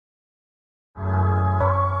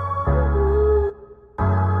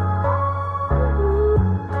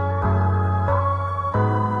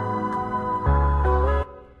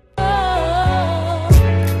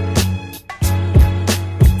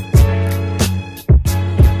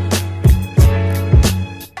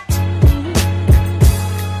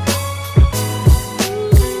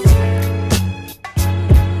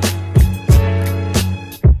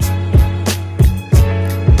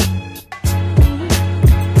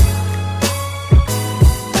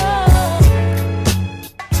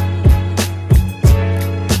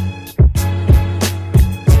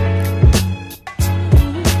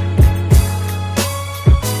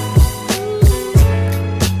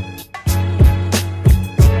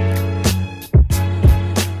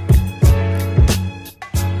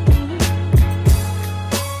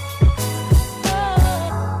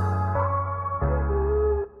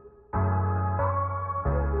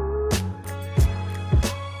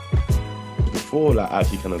before like I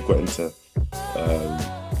actually kind of got into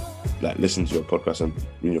like listening to your podcast and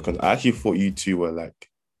reading your content, I actually thought you two were like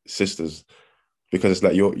sisters, because it's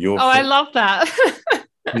like your Oh, I love that.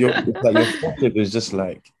 your friendship is just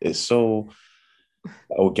like, it's so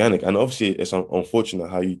organic, and obviously it's unfortunate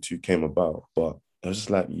how you two came about, but it was just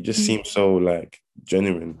like, you just seem so like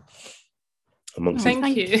genuine amongst each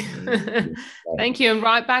Thank you. Thank you. And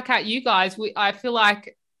right back at you guys. I feel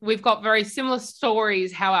like we've got very similar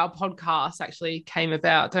stories how our podcast actually came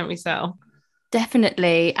about, don't we, Sal?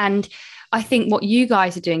 Definitely. And I think what you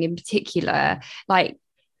guys are doing in particular, like,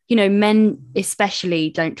 you know, men especially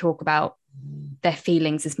don't talk about their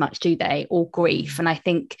feelings as much, do they? Or grief. And I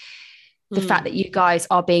think the fact that you guys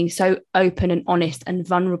are being so open and honest and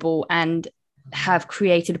vulnerable and have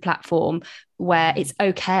created a platform where it's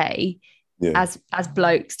okay as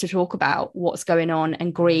blokes to talk about what's going on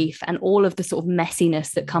and grief and all of the sort of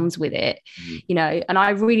messiness that comes with it, you know. And I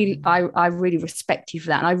really respect you for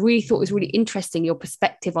that. And I really thought it was really interesting, your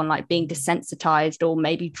perspective on like being desensitized or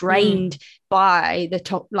maybe drained by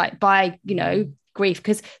you know, grief,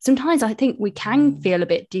 because sometimes I think we can feel a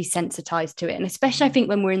bit desensitized to it, and especially I think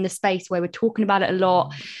when we're in the space where we're talking about it a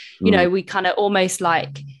lot, you know, we kind of almost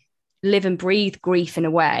like live and breathe grief in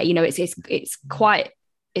a way, you know.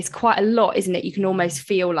 It's quite a lot, isn't it? You can almost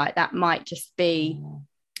feel like that might just be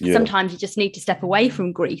sometimes you just need to step away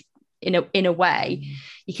from grief in a way.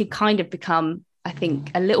 You can kind of become, I think,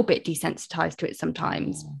 a little bit desensitized to it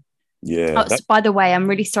sometimes. By the way, I'm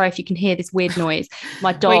really sorry if you can hear this weird noise.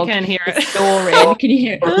 My dog can hear it. Snoring. Can you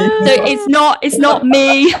hear it? So it's not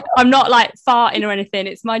me. I'm not like farting or anything.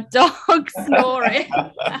 It's my dog snoring.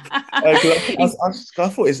 I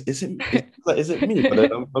thought, is it me?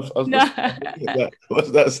 But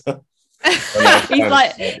what's that?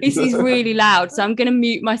 He's really loud, so I'm going to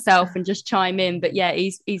mute myself and just chime in. But yeah,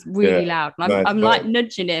 he's really loud. And I'm like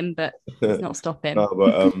nudging him, but he's not stopping. No,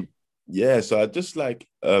 but so I just like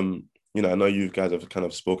you know, I know you guys have kind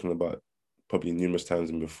of spoken about probably numerous times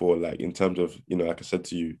and before, like in terms of, you know, like I said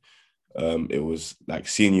to you, it was like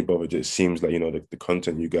seeing you both, it seems like, you know, the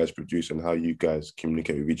content you guys produce and how you guys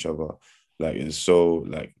communicate with each other, like, it's so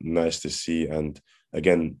like nice to see. And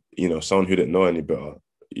again, you know, someone who didn't know any better,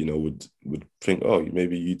 you know, would think, oh,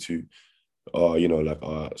 maybe you two are, you know, like,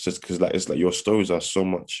 just because like it's like your stories are so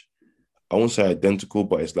much, I won't say identical,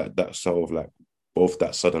 but it's like that sort of like both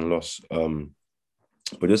that sudden loss.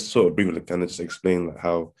 But just sort of briefly kind of just explain like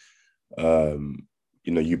how, you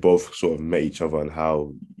know, you both sort of met each other and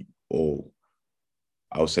how, or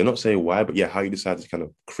I would say not say why, but yeah, how you decided to kind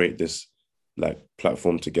of create this like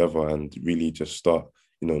platform together and really just start,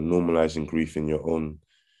 you know, normalizing grief in your own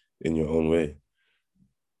way.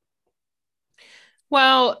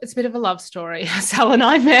 Well, it's a bit of a love story. Sal and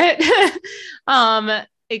I met.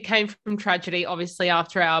 It came from tragedy, obviously,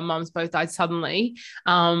 after our mums both died suddenly.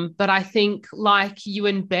 But I think like you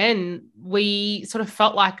and Ben, we sort of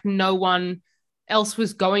felt like no one else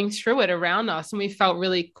was going through it around us, and we felt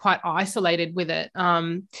really quite isolated with it.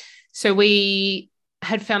 So we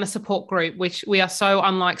had found a support group, which we are so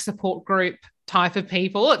unlike support group type of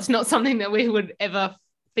people. It's not something that we would ever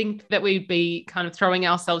think that we'd be kind of throwing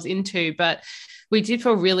ourselves into, but we did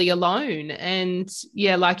feel really alone. And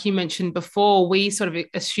yeah, like you mentioned before, we sort of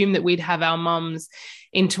assumed that we'd have our mums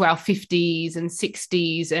into our 50s and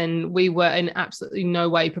 60s, and we were in absolutely no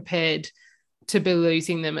way prepared to be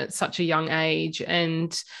losing them at such a young age.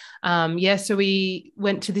 And so we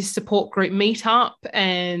went to this support group meetup,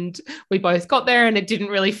 and we both got there, and it didn't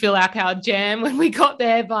really feel like our jam when we got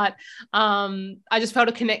there, but I just felt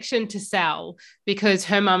a connection to Sal because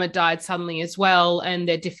her mum had died suddenly as well, and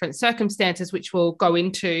their different circumstances, which we'll go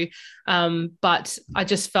into, but I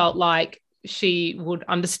just felt like she would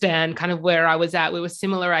understand kind of where I was at. We were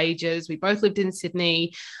similar ages. We both lived in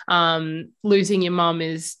Sydney. Losing your mum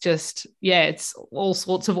is just, it's all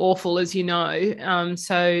sorts of awful, as you know.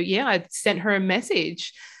 I sent her a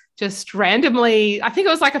message just randomly. I think it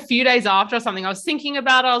was like a few days after or something. I was thinking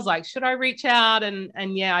about it. I was like, should I reach out? And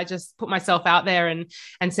I just put myself out there and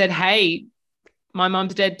said, hey, my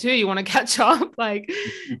mum's dead too. You want to catch up?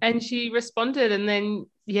 And she responded, and then,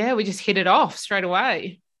 we just hit it off straight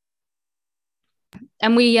away.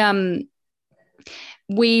 And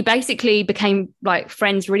we basically became like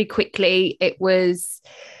friends really quickly. It was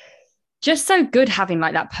just so good having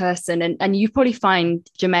like that person. And you probably find,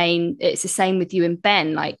 Jermaine, it's the same with you and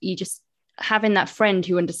Ben, like you just having that friend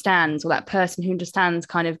who understands, or that person who understands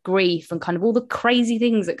kind of grief and kind of all the crazy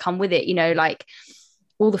things that come with it, you know, like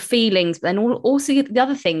all the feelings, but then also the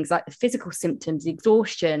other things like the physical symptoms, the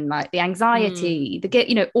exhaustion, like the anxiety,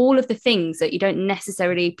 all of the things that you don't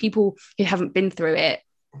necessarily, people who haven't been through it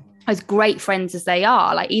as great friends as they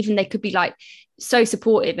are, like even they could be like so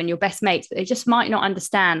supportive and your best mates, but they just might not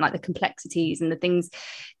understand like the complexities and the things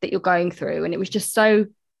that you're going through. And it was just so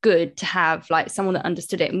good to have like someone that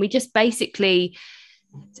understood it. And we just basically,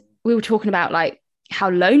 we were talking about like how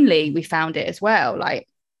lonely we found it as well. Like,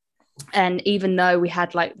 and even though we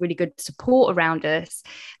had like really good support around us,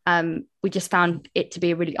 we just found it to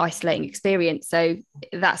be a really isolating experience. So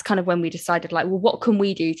that's kind of when we decided like, well, what can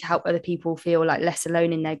we do to help other people feel like less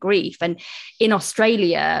alone in their grief? And in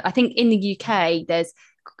Australia, I think in the UK, there's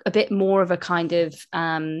a bit more of a kind of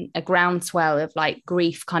a groundswell of like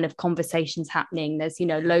grief kind of conversations happening. There's, you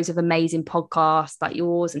know, loads of amazing podcasts like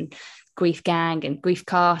yours and Grief Gang and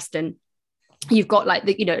Griefcast, and you've got like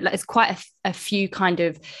the, you know, like it's quite a few kind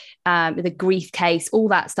of the grief case, all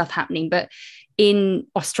that stuff happening. But in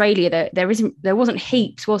Australia, there wasn't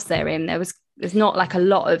heaps, was there? There's not like a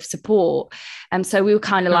lot of support, and so we were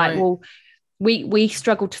kind of like, well, we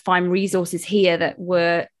struggled to find resources here that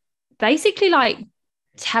were basically like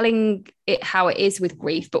telling it how it is with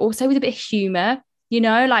grief, but also with a bit of humor. You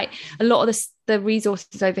know, like a lot of the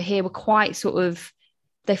resources over here were quite sort of,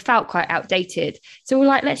 they felt quite outdated. So we're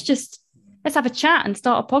like, let's have a chat and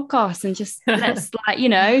start a podcast and just let's like, you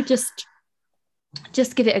know, just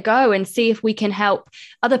give it a go and see if we can help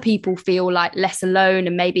other people feel like less alone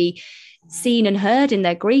and maybe seen and heard in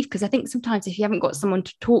their grief. Because I think sometimes if you haven't got someone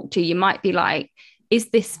to talk to, you might be like, is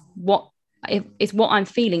what I'm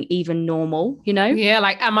feeling even normal, you know? Yeah,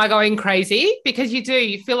 like, am I going crazy? Because you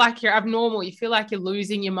feel like you're abnormal, you feel like you're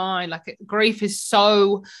losing your mind. Like grief is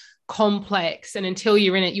so complex, and until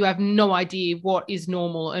you're in it, you have no idea what is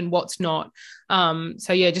normal and what's not.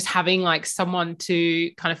 So yeah, just having like someone to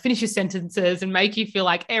kind of finish your sentences and make you feel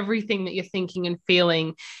like everything that you're thinking and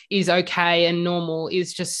feeling is okay and normal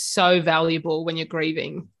is just so valuable when you're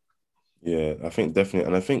grieving. Yeah, I think definitely.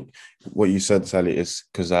 And I think what you said, Sally, is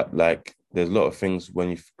because that like there's a lot of things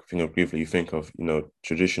when you think of grief that you think of, you know,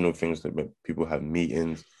 traditional things that people have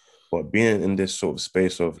meetings, but being in this sort of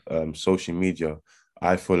space of social media,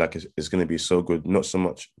 I feel like it's going to be so good. Not so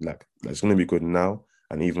much like it's going to be good now,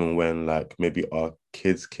 and even when like maybe our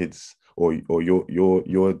kids or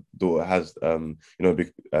your daughter has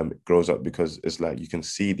grows up, because it's like you can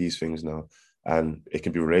see these things now and it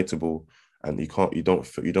can be relatable, and you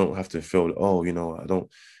don't have to feel, oh, you know,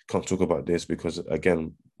 can't talk about this, because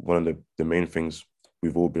again, one of the main things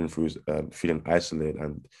we've all been through is feeling isolated,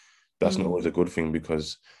 and that's not always a good thing,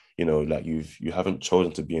 because you know, like you haven't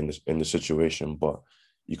chosen to be in this situation, but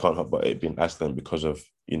you can't help but it being isolated because of,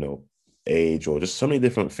 you know, age or just so many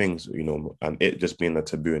different things, you know, and it just being a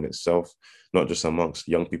taboo in itself, not just amongst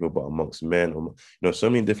young people but amongst men, or, you know, so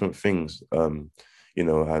many different things, you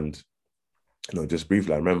know. And you know, just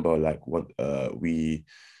briefly, I remember like we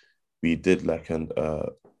did like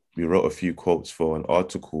we wrote a few quotes for an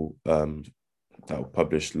article that was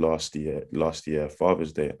published last year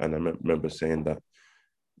Father's Day, and I remember saying that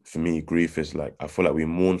for me, grief is like, I feel like we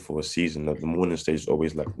mourn for a season. Like the mourning stage is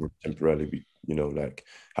always like temporarily, you know, like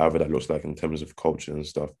however that looks like in terms of culture and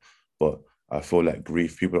stuff. But I feel like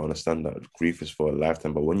grief, people don't understand that grief is for a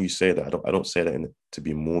lifetime. But when you say that, I don't say that to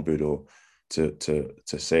be morbid or to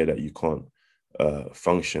say that you can't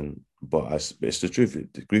function. But it's the truth.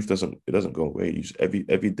 Grief doesn't go away.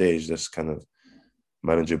 Every day is just kind of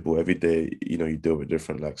manageable. Every day, you know, you deal with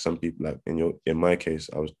different. Like some people, like in my case,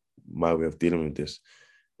 my way of dealing with this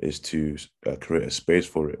is to create a space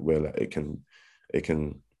for it where like it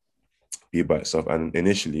can be by itself. And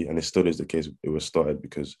initially, and it still is the case, it was started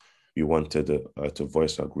because we wanted to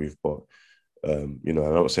voice our grief. But you know,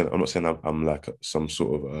 I'm not saying I'm like some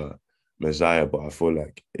sort of messiah, but I feel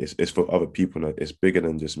like it's for other people now. It's bigger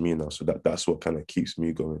than just me now. So that's what kind of keeps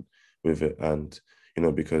me going with it. And you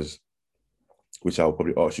know, because which I'll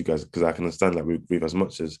probably ask you guys, because I can understand like with grief, as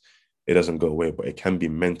much as it doesn't go away, but it can be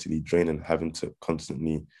mentally draining having to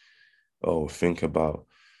constantly think about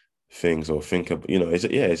things or think about, you know,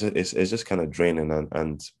 it's just kind of draining,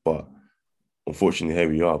 and but unfortunately here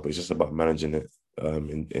we are. But it's just about managing it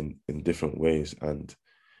in different ways. And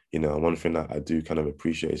you know, one thing that I do kind of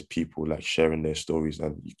appreciate is people like sharing their stories,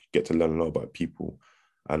 and you get to learn a lot about people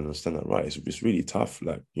and understand that, right, it's really tough,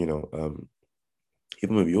 like, you know,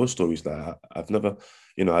 even with your stories, like I've never,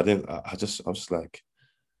 you know, I was like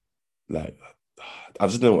I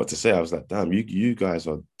just didn't know what to say. I was like, damn, you guys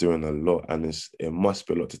are doing a lot, and it must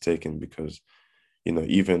be a lot to take in, because, you know,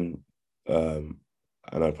 even and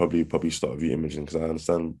I probably start with you, Imogen, because I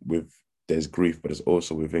understand there's grief, but it's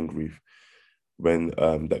also within grief when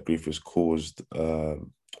that grief is caused.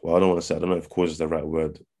 Well, I don't know if cause is the right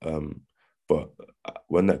word, but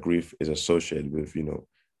when that grief is associated with, you know,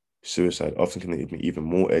 suicide, often can be even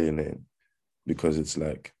more alienating because it's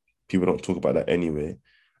like people don't talk about that anyway,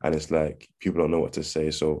 and it's like people don't know what to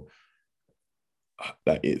say. So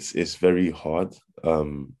like it's very hard.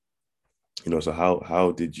 So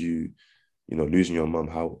how did you, losing your mom,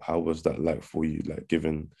 how was that like for you, like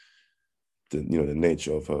given the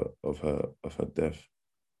nature of her death?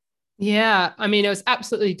 Yeah, I mean, it was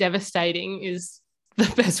absolutely devastating is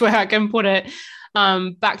the best way I can put it.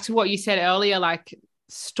 Back to what you said earlier, like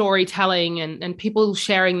storytelling and people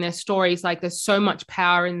sharing their stories, like there's so much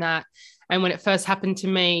power in that. And when it first happened to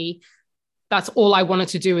me, that's all I wanted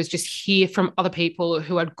to do is just hear from other people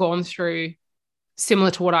who had gone through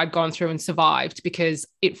similar to what I'd gone through and survived, because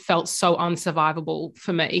it felt so unsurvivable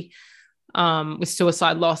for me. With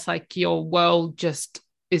suicide loss, like your world just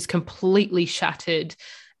is completely shattered.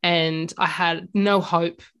 And I had no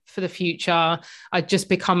hope for the future. I'd just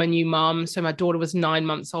become a new mum. So my daughter was 9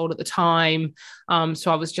 months old at the time.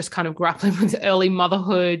 So I was just kind of grappling with early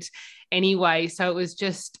motherhood anyway. So it was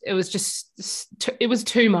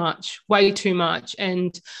too much, way too much.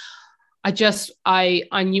 And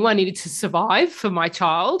I knew I needed to survive for my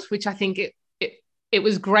child, which I think it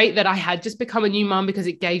was great that I had just become a new mum, because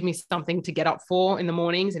it gave me something to get up for in the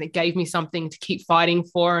mornings, and it gave me something to keep fighting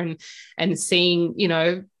for, and seeing,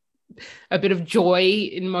 a bit of joy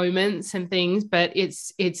in moments and things. But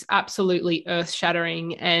it's absolutely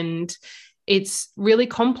earth-shattering, and it's really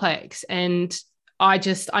complex. And I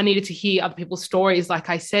needed to hear other people's stories, like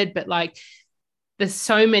I said, but like there's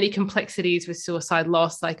so many complexities with suicide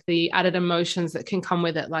loss, like the added emotions that can come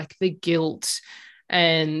with it, like the guilt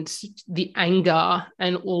and the anger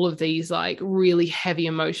and all of these like really heavy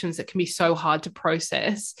emotions that can be so hard to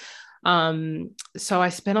process. So I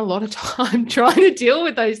spent a lot of time trying to deal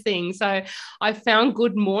with those things. So I found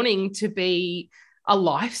Good Morning to be a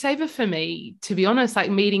lifesaver for me, to be honest.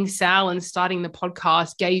 Like meeting Sal and starting the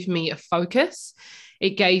podcast gave me a focus.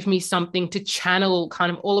 It gave me something to channel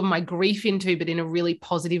kind of all of my grief into, but in a really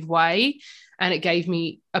positive way. And it gave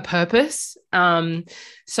me a purpose.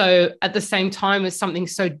 So at the same time as something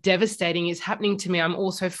so devastating is happening to me, I'm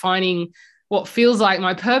also finding what feels like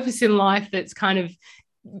my purpose in life that's kind of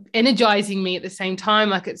energizing me at the same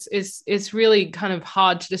time. Like it's really kind of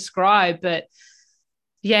hard to describe, but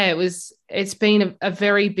yeah, it's been a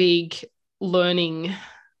very big learning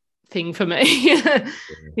thing for me.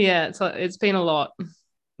 Yeah, it's been a lot.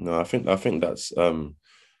 No, I think that's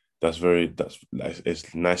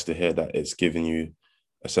it's nice to hear that it's giving you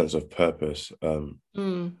a sense of purpose.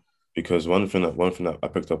 Because one thing that I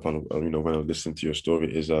picked up on, when I listened to your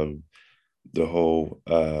story is the whole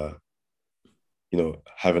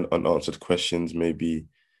having unanswered questions maybe,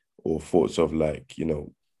 or thoughts of like,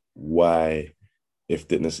 why, if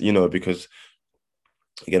this, because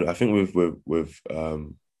again, I think with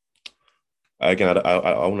again,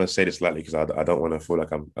 I want to say this lightly because I don't want to feel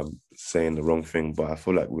like I'm saying the wrong thing, but I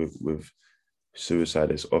feel like with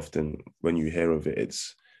suicide, it's often, when you hear of it,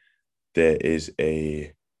 there is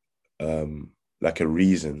a like a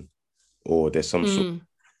reason, or there's some sort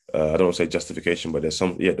I don't want to say justification, but there's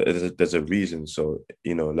a reason. So,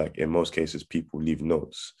 like in most cases, people leave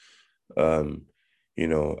notes, and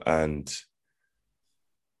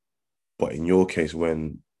but in your case,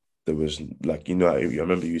 when there was like, I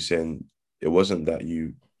remember you saying it wasn't that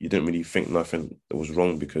you didn't really think nothing that was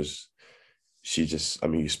wrong, because she just,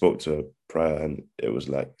 you spoke to her prior and it was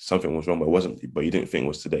like something was wrong, but it wasn't, but you didn't think it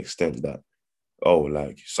was to the extent that, oh,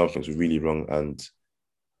 like something's really wrong, and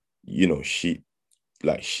she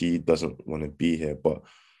doesn't want to be here. But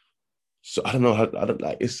so I don't know how, I don't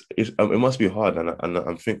like it must be hard, and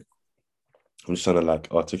I'm just trying to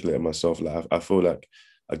like articulate it myself. Like I feel like,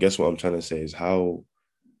 I guess what I'm trying to say is how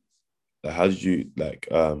did you like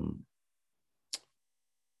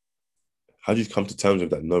how did you come to terms with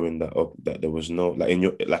that, knowing that that there was no, like in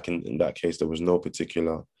your, like in that case, there was no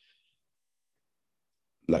particular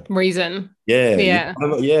like reason? Yeah.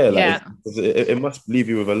 Like it must leave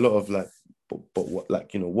you with a lot of like, but what, like,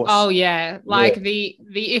 what's... Oh yeah, like the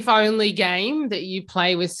if only game that you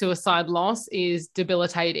play with suicide loss is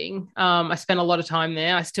debilitating. I spent a lot of time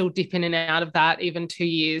there. I still dip in and out of that even 2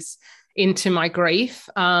 years into my grief.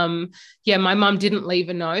 My mum didn't leave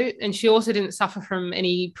a note, and she also didn't suffer from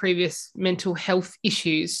any previous mental health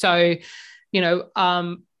issues. So,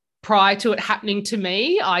 prior to it happening to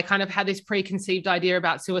me, I kind of had this preconceived idea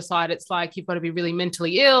about suicide. It's like you've got to be really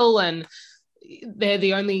mentally ill and they're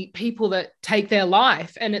the only people that take their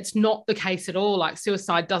life. And it's not the case at all. Like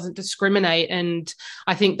suicide doesn't discriminate. And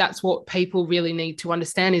I think that's what people really need to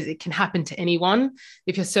understand, is it can happen to anyone.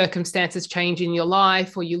 If your circumstances change in your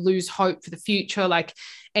life or you lose hope for the future, like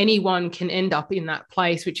anyone can end up in that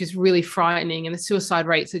place, which is really frightening. And the suicide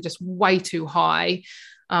rates are just way too high.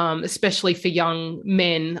 especially for young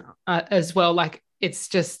men as well. Like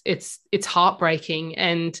it's heartbreaking.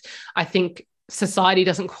 And I think society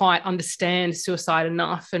doesn't quite understand suicide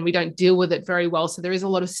enough, and we don't deal with it very well. So there is a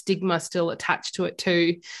lot of stigma still attached to it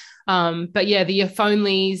too. But yeah, the if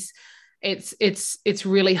onlys, it's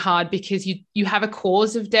really hard because you have a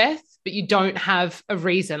cause of death, but you don't have a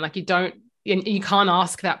reason. Like you can't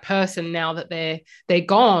ask that person now that they're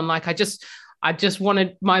gone. Like I just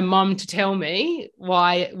wanted my mum to tell me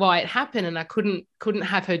why it happened, and I couldn't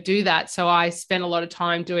have her do that. So I spent a lot of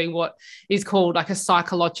time doing what is called like a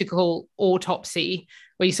psychological autopsy,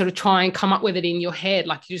 where you sort of try and come up with it in your head.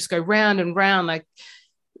 Like you just go round and round, like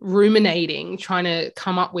ruminating, trying to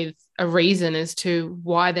come up with a reason as to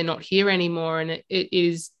why they're not here anymore. And it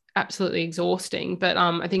is absolutely exhausting. But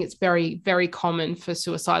I think it's very, very common for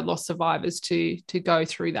suicide loss survivors to go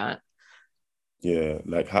through that. Yeah,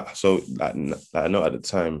 like so. Like, I know at the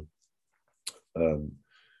time,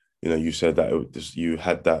 you said that you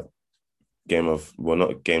had that game of, well,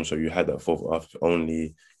 not a game, so you had that thought of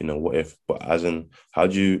only, what if? But as in, how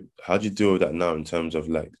do you deal with that now in terms of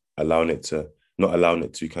like not allowing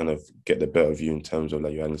it to kind of get the better of you in terms of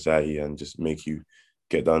like your anxiety and just make you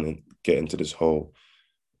get down and get into this whole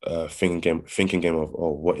thinking game of,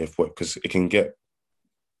 oh, what if, because it can get.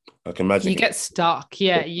 I can imagine you get stuck.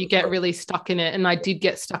 Yeah, you get really stuck in it. And I did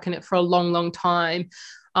get stuck in it for a long, long time.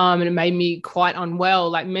 And it made me quite unwell.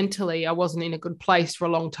 Like mentally, I wasn't in a good place for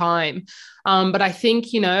a long time. But I think,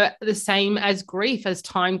 the same as grief, as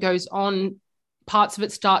time goes on, parts of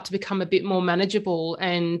it start to become a bit more manageable.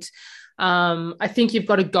 And I think you've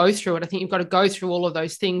got to go through it. I think you've got to go through all of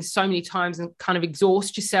those things so many times and kind of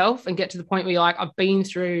exhaust yourself and get to the point where you're like, I've been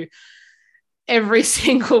through every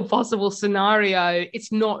single possible scenario.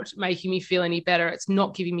 It's not making me feel any better. It's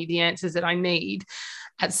not giving me the answers that I need.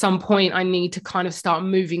 At some point, I need to kind of start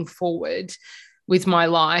moving forward with my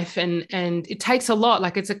life. And it takes a lot.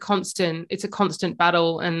 Like it's a constant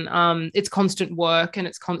battle, and it's constant work, and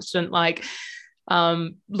it's constant like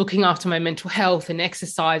looking after my mental health and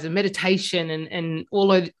exercise and meditation and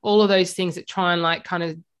all of those things that try and like kind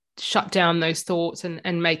of shut down those thoughts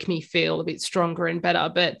and make me feel a bit stronger and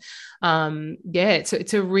better. But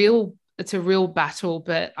it's a real battle.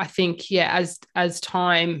 But I think, as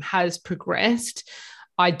time has progressed,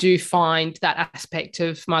 I do find that aspect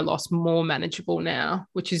of my loss more manageable now,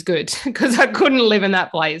 which is good, because I couldn't live in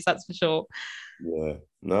that place, that's for sure. Yeah,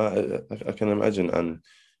 no, I can imagine. And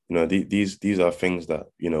these are things that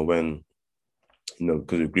when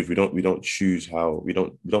because with grief, we don't choose we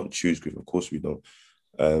don't choose grief, of course we don't.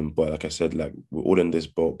 But like I said, like we're all in this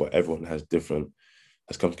boat, but everyone has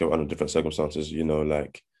come together under different circumstances,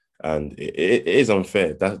 like, and it is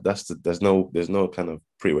unfair. There's no kind of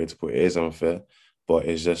pretty way to put it. It is unfair, but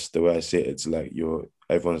it's just the way I see it. It's like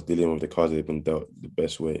everyone's dealing with the cards they've been dealt the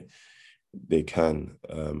best way they can,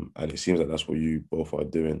 and it seems like that's what you both are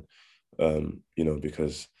doing,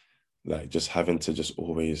 because like just having to just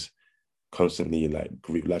always constantly like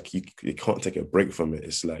grieve, like you can't take a break from it.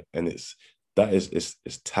 It's like, and it's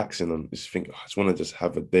taxing on. Just think, I just want to just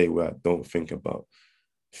have a day where I don't think about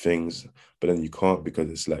things, but then you can't, because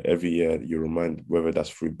it's like every year you're reminded, whether that's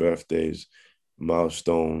through birthdays,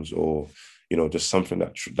 milestones, or just something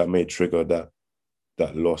that may trigger that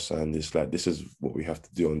loss, and it's like this is what we have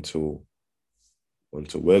to do until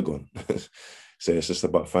we're gone. So it's just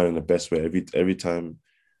about finding the best way every time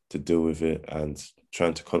to deal with it, and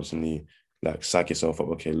trying to constantly like psych yourself up.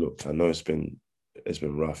 Okay, look, I know it's been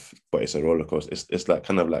rough, but it's a roller coaster. It's like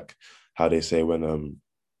kind of like how they say when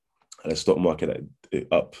the stock market, like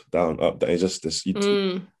up, down. It's just this, you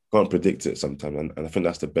can't predict it sometimes, and I think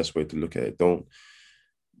that's the best way to look at it. Don't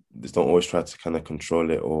always try to kind of control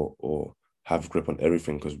it or have grip on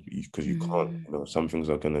everything, because you can't. Some things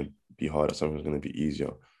are gonna be harder, some things are gonna be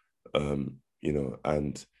easier.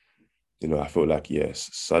 And I feel like, yes,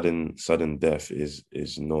 sudden death is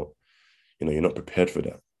not, you're not prepared for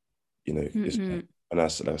that. And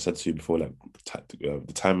like I said to you before, like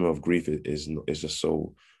the timing of grief is just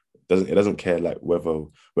so it doesn't care like whether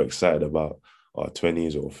we're excited about our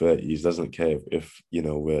 20s or 30s. Doesn't care if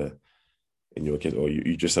we're in your kids, or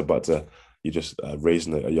you just about to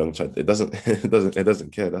raising a young child. It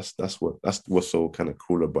doesn't care. That's what's so kind of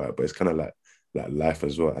cool about it. But it's kind of like life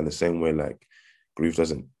as well. And the same way, like grief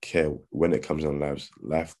doesn't care when it comes on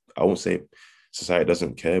life. I won't say society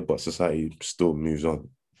doesn't care, but society still moves on.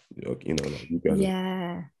 Like you guys,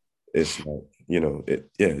 it's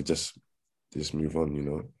like just move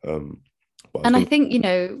on. But I think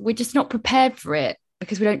we're just not prepared for it,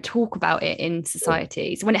 because we don't talk about it in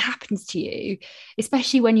society. So when it happens to you,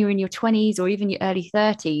 especially when you're in your 20s or even your early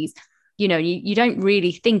 30s, you don't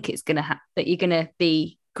really think it's gonna that you're gonna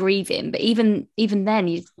be grieving, but even then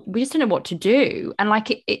we just don't know what to do. And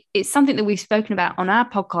like it's something that we've spoken about on our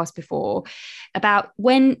podcast before, about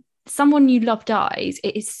when someone you love dies,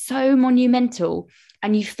 it is so monumental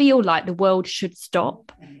and you feel like the world should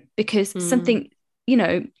stop because something, you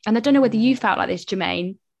know, and I don't know whether you felt like this,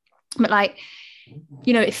 Jermaine, but like,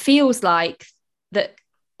 you know, it feels like that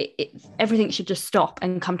everything should just stop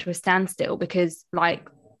and come to a standstill because like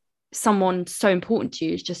someone so important to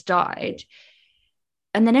you has just died.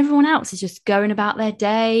 And then everyone else is just going about their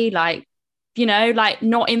day, like, you know, like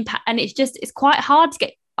not impact. And it's quite hard to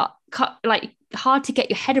get hard to get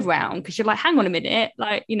your head around because you're like, hang on a minute,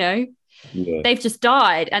 like, you know, they've just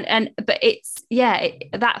died. But it's,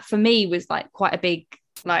 that for me was like quite a big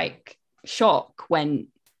like shock when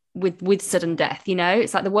with sudden death, you know,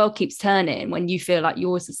 it's like the world keeps turning when you feel like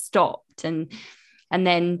yours has stopped. And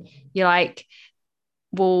then you're like,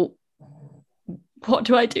 well, what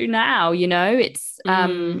do I do now? You know, it's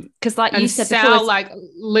because like you said Sal, before, like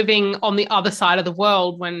living on the other side of the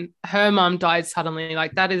world when her mum died suddenly,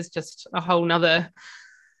 like that is just a whole nother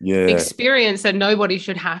experience that nobody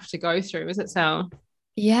should have to go through, is it, Sal?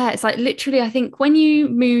 Yeah, it's like literally, I think when you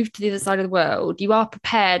move to the other side of the world, you are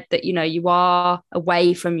prepared that, you know, you are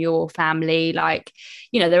away from your family. Like,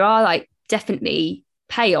 you know, there are like definitely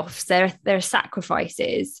payoffs. There are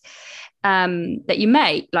sacrifices that you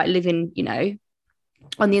make, like living, you know,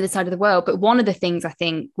 on the other side of the world. But one of the things I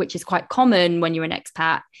think, which is quite common when you're an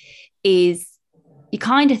expat, is you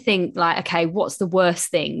kind of think like, okay, what's the worst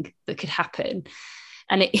thing that could happen?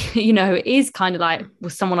 And it, you know, it is kind of like, well,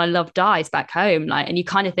 someone I love dies back home, like, and you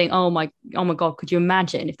kind of think, oh my God, could you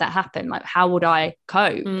imagine if that happened? Like, how would I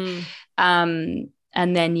cope? And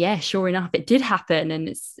then, yeah, sure enough, it did happen, and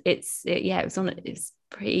it's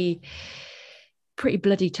pretty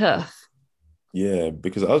bloody tough. Yeah,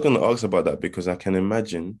 because I was going to ask about that because I can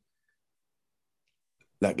imagine,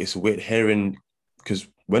 like, it's weird hearing, because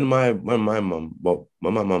when my mum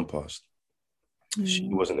passed, she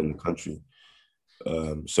wasn't in the country.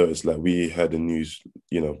 So it's like we heard the news,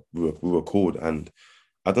 you know, we were called, and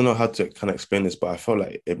I don't know how to kind of explain this, but I felt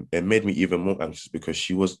like it made me even more anxious because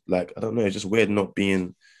she was like, I don't know, it's just weird not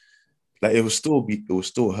being, like, it will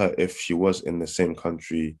still hurt if she was in the same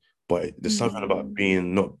country, but there's something about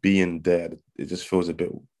not being there. It just feels a bit,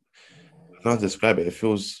 I don't know how to describe it. It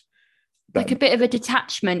feels like a bit of a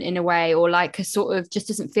detachment in a way, or like a sort of just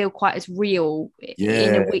doesn't feel quite as real in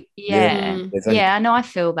a way. Exactly. I know, I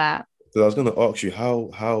feel that. So I was going to ask you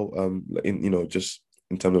how in, you know, just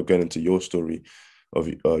in terms of getting into your story of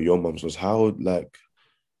your mum's, was how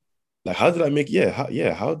how did that make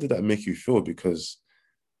how did that make you feel? Because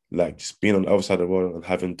like just being on the other side of the world and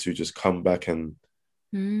having to just come back and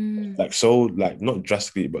like, so like not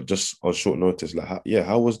drastically but just on short notice, like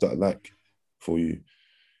how was that like for you?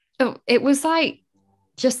 Oh, it was like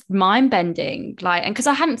just mind-bending, like, and because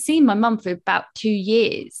I hadn't seen my mum for about 2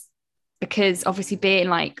 years, because obviously being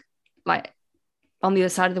like on the other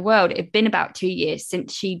side of the world, it had been about 2 years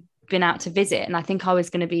since she'd been out to visit, and I think I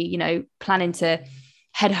was going to be, you know, planning to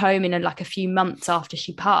head home in a few months after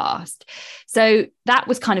she passed. So that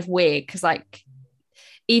was kind of weird because, like,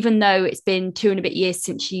 even though it's been 2 and a bit years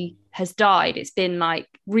since she has died, it's been like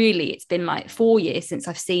 4 years since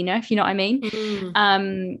I've seen her, if you know what I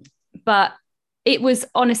mean. But it was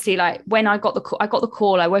honestly like when I got the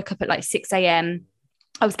call, I woke up at like 6 a.m.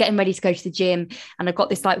 I was getting ready to go to the gym, and I got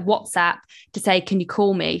this like WhatsApp to say, can you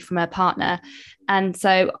call me, from her partner. And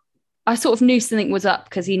so I sort of knew something was up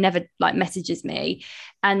because he never like messages me.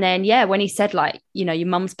 And then, yeah, when he said like, you know, your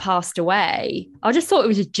mum's passed away, I just thought it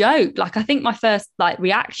was a joke. Like, I think my first like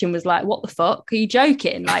reaction was like, what the fuck? Are you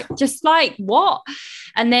joking? Like, just like what?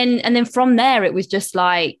 And then from there, it was just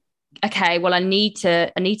like, okay, well, I need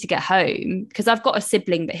to get home because I've got a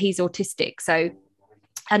sibling, but he's autistic. So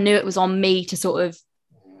I knew it was on me to sort of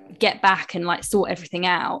get back and like sort everything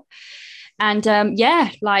out. And I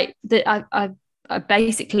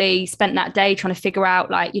basically spent that day trying to figure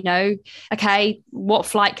out, like, you know, okay, what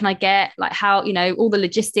flight can I get? Like, how, you know, all the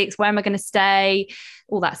logistics, where am I going to stay?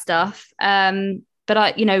 All that stuff. But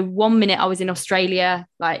I, you know, 1 minute I was in Australia,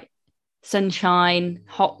 like sunshine,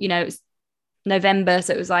 hot, you know, it's November.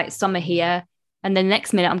 So it was like summer here. And then the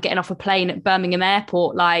next minute I'm getting off a plane at Birmingham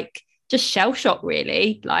Airport, like just shell shock,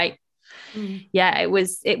 really. Like, yeah, it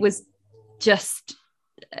was just,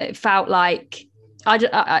 it felt like,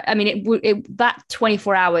 I mean, that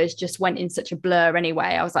 24 hours just went in such a blur anyway.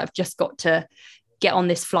 I was like, I've just got to get on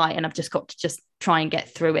this flight and I've just got to just try and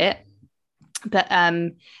get through it. But,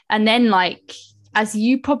 and then, like, as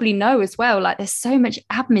you probably know as well, like there's so much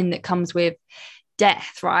admin that comes with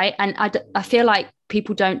death, right? And I feel like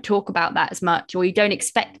people don't talk about that as much, or you don't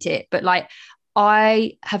expect it. But like,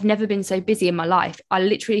 I have never been so busy in my life. I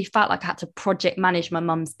literally felt like I had to project manage my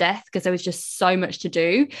mum's death because there was just so much to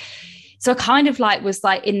do. So I kind of like was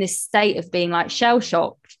like in this state of being like shell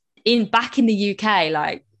shocked back in the UK,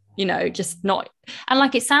 like, you know, just not, and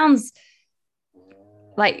like it sounds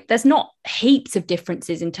like there's not heaps of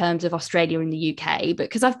differences in terms of Australia and the UK, but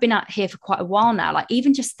because I've been out here for quite a while now, like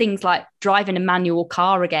even just things like driving a manual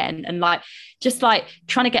car again, and like just like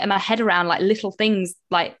trying to get my head around like little things,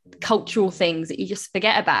 like cultural things that you just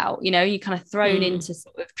forget about, you know, you kind of thrown into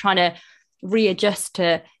sort of trying to readjust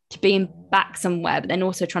to being back somewhere, but then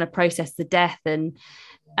also trying to process the death and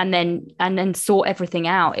then sort everything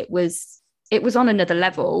out. It was on another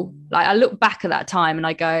level. Like I look back at that time and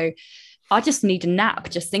I go, I just need a nap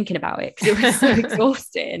just thinking about it because it was so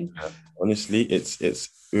exhausting. Honestly, it's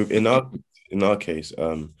in our case,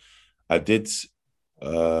 I did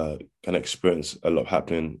kind of experience a lot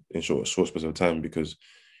happening in short space of time because,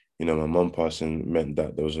 you know, my mum passing meant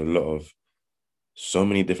that there was a lot of so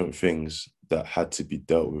many different things that had to be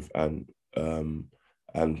dealt with, and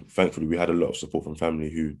thankfully we had a lot of support from family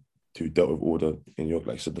who dealt with all the, in York,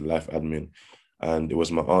 like I said, the life admin. And it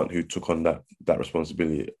was my aunt who took on that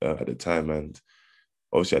responsibility at the time. And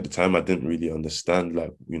obviously at the time, I didn't really understand,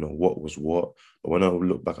 like, you know, what was what. But when I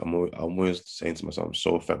look back, I'm always saying to myself, I'm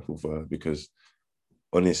so thankful for her, because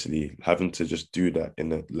honestly, having to just do that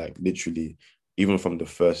like literally, even from the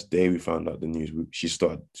first day we found out the news, she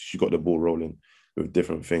got the ball rolling with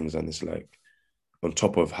different things. And it's like, on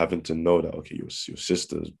top of having to know that, okay, your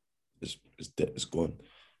sister is dead, is gone.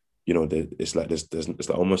 You know, it's like it's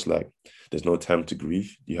like almost like there's no time to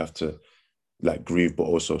grieve. You have to like grieve, but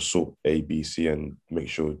also sort A, B, C, and make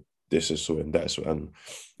sure this is sorted and that is sorted. And,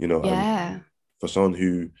 you know, and for someone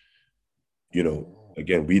who, you know,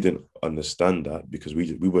 again, we didn't understand that because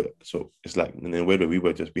we were, so it's like in a way that we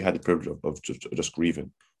had the privilege of just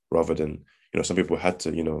grieving, rather than, you know, some people had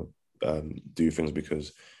to, you know, do things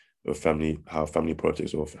because of how family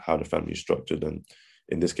politics or how the family is structured. And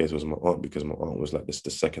in this case, it was my aunt, because my aunt was like the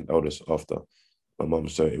second eldest after my mum,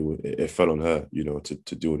 so it fell on her, you know, to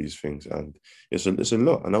do all these things. And it's a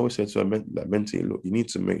lot. And I always say to her, mentally, look, you need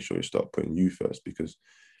to make sure you start putting you first, because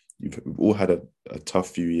we've all had a tough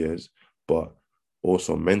few years, but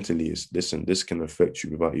also mentally, this can affect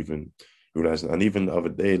you without even realizing. And even the other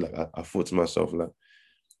day, like I thought to myself, like,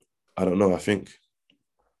 I don't know, I think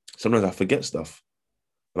sometimes I forget stuff.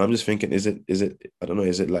 And I'm just thinking, is it, I don't know,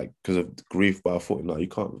 is it like because of grief? But I thought, no,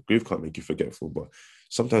 grief can't make you forgetful. But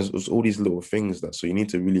sometimes it's all these little things so you need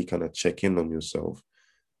to really kind of check in on yourself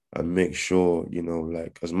and make sure, you know,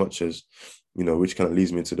 like, as much as, you know, which kind of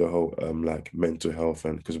leads me to the whole like mental health.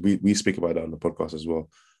 And because we speak about that on the podcast as well,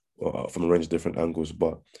 from a range of different angles.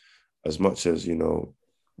 But as much as, you know,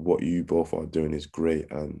 what you both are doing is great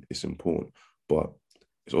and it's important, but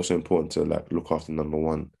it's also important to like look after number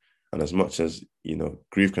one. And as much as, you know,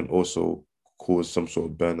 grief can also cause some sort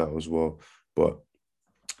of burnout as well. But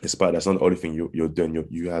despite that's not the only thing you're doing.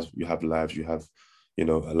 You have lives, you have, you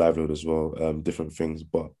know, a livelihood as well, different things.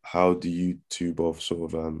 But how do you two both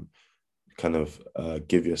sort of kind of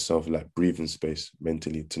give yourself like breathing space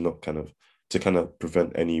mentally to kind of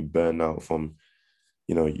prevent any burnout from,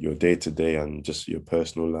 you know, your day to day and just your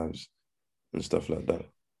personal lives and stuff like that?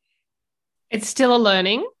 It's still a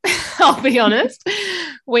learning, I'll be honest.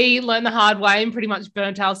 We learned the hard way and pretty much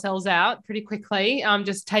burnt ourselves out pretty quickly,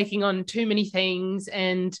 just taking on too many things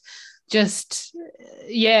and just,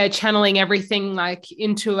 channeling everything like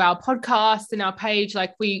into our podcast and our page.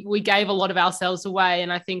 Like we gave a lot of ourselves away,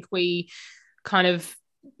 and I think we kind of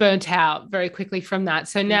burnt out very quickly from that.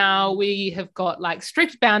 So now we have got like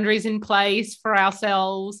strict boundaries in place for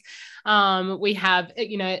ourselves. We have,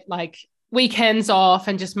 you know, like weekends off,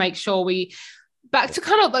 and just make sure back to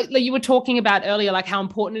kind of like you were talking about earlier, like how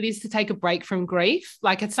important it is to take a break from grief.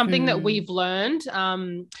 Like it's something that we've learned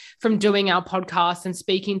from doing our podcast and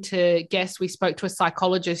speaking to guests. We spoke to a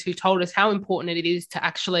psychologist who told us how important it is to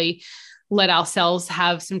actually let ourselves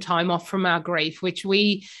have some time off from our grief, which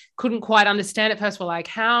we couldn't quite understand at first. We're like,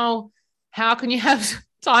 how can you have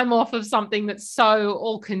time off of something that's so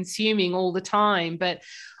all consuming all the time? But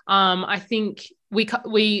I think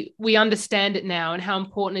we understand it now, and how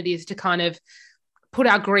important it is to kind of put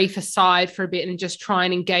our grief aside for a bit and just try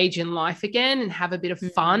and engage in life again and have a bit of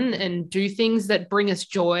fun and do things that bring us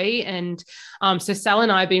joy. And so Sal and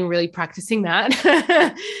I have been really practicing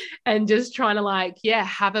that and just trying to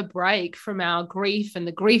have a break from our grief and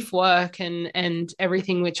the grief work and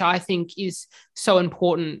everything, which I think is so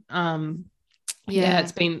important.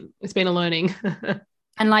 It's been a learning.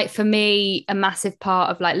 And like for me, a massive part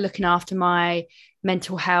of like looking after my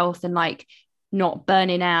mental health and like not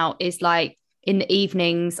burning out is like in the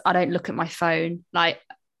evenings, I don't look at my phone. Like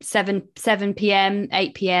 7 p.m.,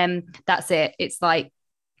 8 p.m., that's it. It's like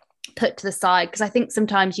put to the side, because I think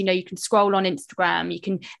sometimes, you know, you can scroll on Instagram, you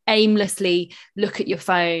can aimlessly look at your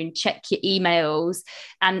phone, check your emails,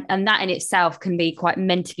 and that in itself can be quite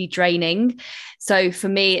mentally draining. So for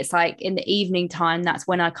me, it's like in the evening time, that's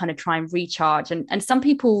when I kind of try and recharge. And some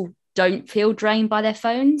people don't feel drained by their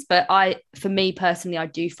phones, but for me personally, I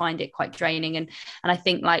do find it quite draining. And I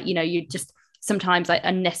think, like, you know, you just sometimes like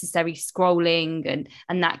unnecessary scrolling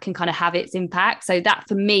and that can kind of have its impact. So that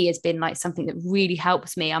for me has been like something that really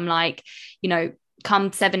helps me. I'm like, you know,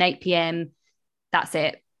 come 7 8 p.m, that's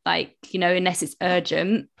it. Like, you know, unless it's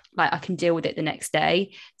urgent, like I can deal with it the next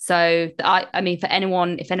day. So I mean, for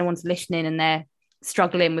anyone, if anyone's listening and they're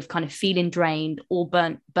struggling with kind of feeling drained or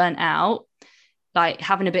burnt out, like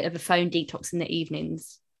having a bit of a phone detox in the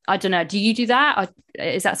evenings. I don't know, do you do that, or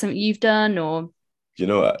is that something you've done? Or You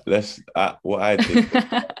know what? What I did.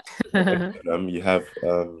 You have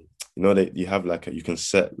you know that you have like you can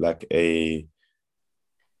set like a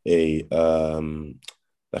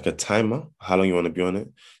like a timer how long you want to be on it.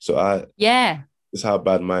 So yeah, this is how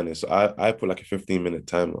bad mine is. So I put like a 15-minute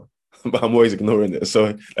timer, but I'm always ignoring it.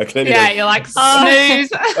 So like you're like snooze.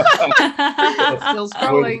 Still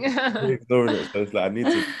scrolling. Ignoring it. So it's like I need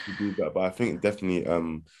to do that. But I think definitely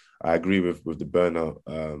I agree with the burnout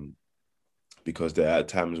because there are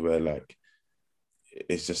times where like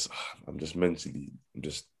it's just I'm just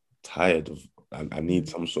tired of, and I need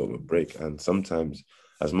some sort of a break. And sometimes,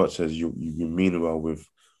 as much as you mean well with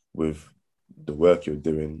the work you're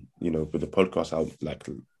doing, you know, with the podcast,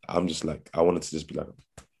 I'm just like I wanted to just be like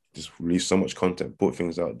just release so much content, put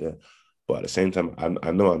things out there, but at the same time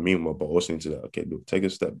I know I mean well, but also need to like, okay, look, take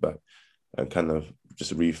a step back and kind of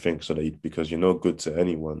just rethink, so that because you're no good to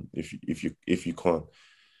anyone if you can't,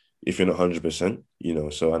 if you're not 100%, you know.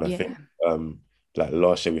 So, and I think like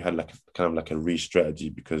last year we had like kind of like a re-strategy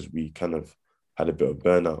because we kind of had a bit of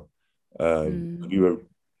burnout. We were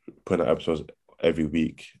putting out episodes every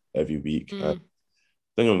week, and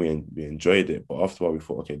then we enjoyed it, but after a while we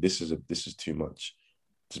thought, okay, this is too much.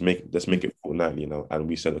 Let's make it fortnightly, you know. And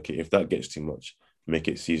we said, okay, if that gets too much, make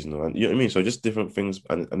it seasonal, and you know what I mean. So just different things,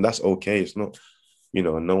 and that's okay. It's not, you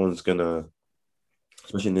know, no one's gonna,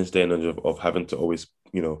 especially in this day and age of having to always,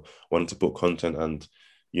 you know, wanting to put content and,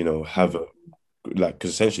 you know, have a, like,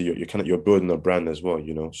 because essentially you're building a brand as well,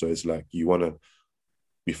 you know. So it's like you want to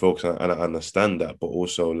be focused on, and I understand that, but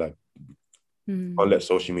also like can't let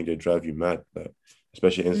social media drive you mad, like,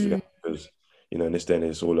 especially Instagram, because, you know, in this day and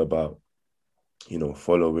age it's all about, you know,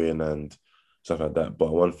 following and stuff like that.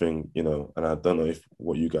 But one thing, you know, and I don't know if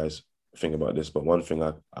what you guys think about this, but one thing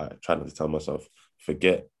I try not to tell myself,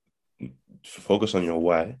 focus on your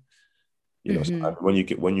why. You know, so when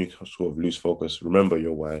you sort of lose focus, remember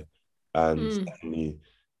your why, and secondly,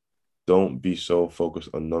 don't be so focused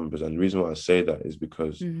on numbers. And the reason why I say that is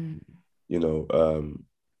because you know,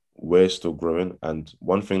 we're still growing, and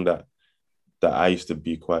one thing that I used to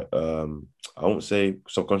be quite I won't say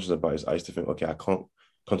subconscious about is I used to think, okay, I can't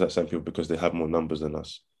contact certain people because they have more numbers than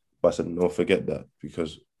us. But I said, no, forget that,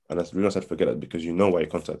 because, and that's the reason I said forget that, because you know why you're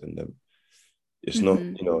contacting them. It's not,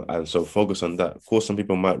 you know, and so focus on that. Of course, some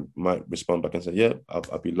people might respond back and say, yeah,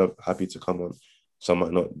 I'll be happy to come on. Some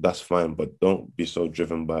might not, that's fine, but don't be so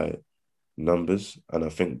driven by numbers. And I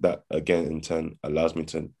think that, again, in turn, allows me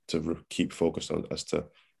to keep focused on as to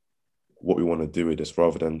what we want to do with this,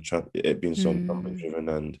 rather than it being so number driven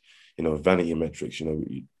and, you know, vanity metrics.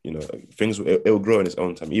 You know, things it'll grow in its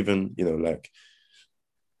own time. Even, you know, like,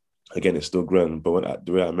 again, it's still growing, but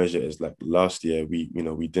the way I measure it is like last year we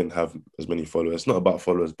didn't have as many followers. It's not about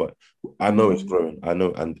followers, but I know it's growing. I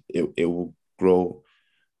know, and it will grow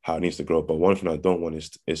how it needs to grow. But one thing I don't want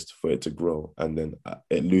is for it to grow and then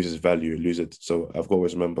it loses value. It loses. So I've got to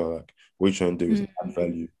always remember, like, what you're trying to do is add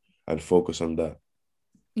value and focus on that.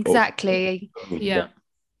 Exactly. Yeah.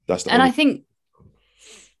 That's the and only...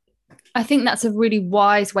 I think that's a really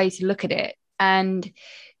wise way to look at it. And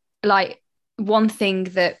like, one thing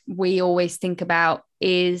that we always think about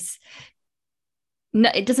is, no,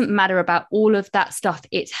 it doesn't matter about all of that stuff.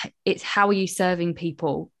 It's how are you serving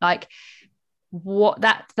people? Like, what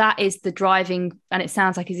that is the driving, and it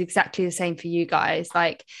sounds like it's exactly the same for you guys.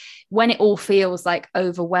 Like, when it all feels like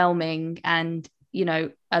overwhelming and, you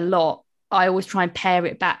know, a lot, I always try and pare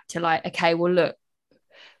it back to like, okay, well, look,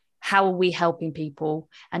 how are we helping people,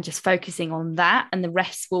 and just focusing on that, and the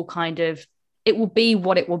rest will kind of, it will be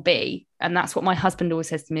what it will be. And that's what my husband always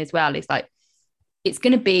says to me as well. It's like, it's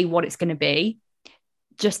going to be what it's going to be.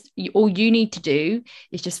 Just all you need to do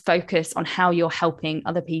is just focus on how you're helping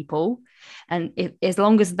other people. And as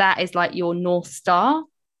long as that is like your North Star,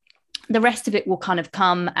 the rest of it will kind of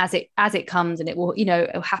come as it comes, and it will,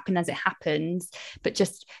 it'll happen as it happens. But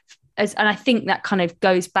just and I think that kind of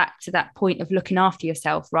goes back to that point of looking after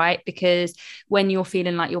yourself, right? Because when you're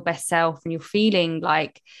feeling like your best self and you're feeling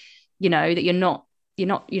like, that you're not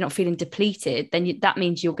feeling depleted, then that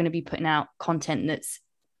means you're going to be putting out content that's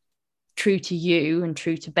true to you and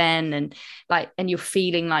true to Ben, and you're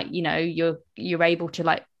feeling like, you're able to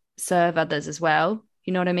like serve others as well.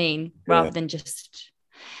 You know what I mean? Rather than just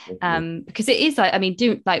because it is like, I mean,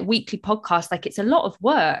 do like weekly podcasts, like it's a lot of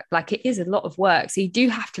work. Like it is a lot of work. So you do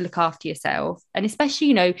have to look after yourself. And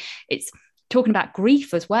especially, it's talking about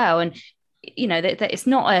grief as well. And, that it's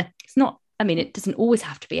not, I mean, it doesn't always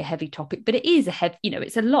have to be a heavy topic, but it is a heavy,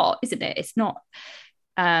 it's a lot, isn't it? It's not,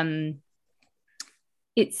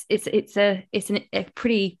 it's a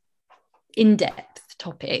pretty in-depth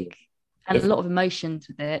topic and a lot of emotions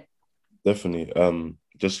with it. Definitely.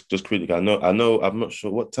 Just quickly, I know I'm not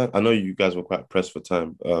sure what time. I know you guys were quite pressed for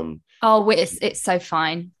time. It's so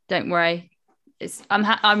fine, don't worry.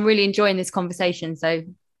 I'm really enjoying this conversation, so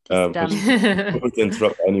don't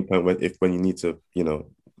interrupt at any point when you need to,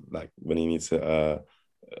 when you need to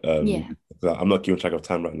I'm not keeping track of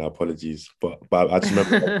time right now, apologies, but I just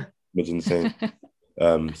remember Imagine saying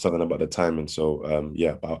something about the timing. So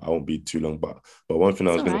but I won't be too long. But one thing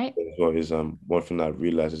I was going to say as well is one thing I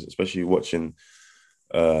realized is, especially watching,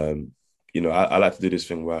 I like to do this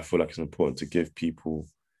thing where I feel like it's important to give people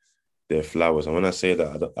their flowers. And when I say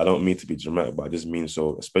that, I don't mean to be dramatic, but I just mean,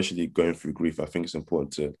 so especially going through grief, I think it's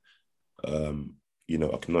important to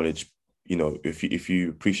acknowledge, if you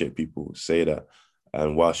appreciate people, say that,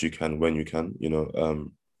 and whilst you can, when you can, the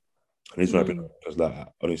reason why I bring it up is that I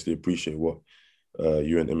honestly appreciate what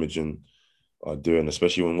you and Imogen are doing,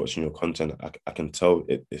 especially when watching your content. I can tell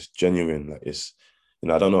it's genuine. Like it's,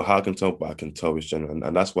 I don't know how I can tell, but I can tell it's genuine.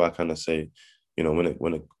 And that's why I kind of say, when it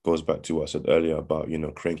goes back to what I said earlier about,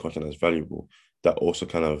 creating content that's valuable, that also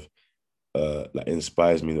kind of like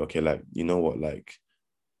inspires me. Okay, like, you know what, like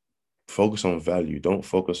focus on value. Don't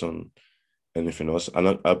focus on anything else.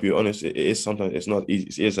 And I'll be honest, it is sometimes, it's not easy.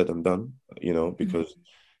 It's easier said than done, because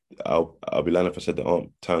I'll be lying if I said there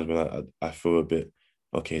aren't times when I feel a bit,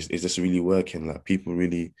 okay, is this really working? Like people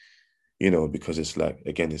really, because it's like,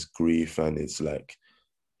 again, it's grief, and it's like,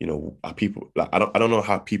 are people like, I don't know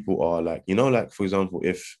how people are like, like, for example,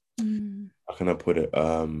 if how can I put it?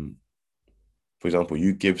 For example,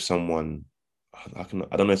 you give someone, I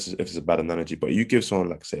don't know if it's a bad analogy, but you give someone,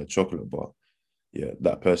 like, say, a chocolate bar. Yeah,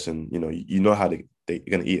 that person, you know how they're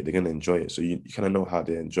gonna eat it, they're gonna enjoy it. So you kind of know how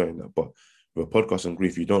they're enjoying that. But with a podcast on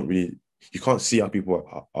grief, you can't see how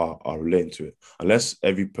people are relating to it, unless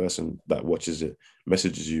every person that watches it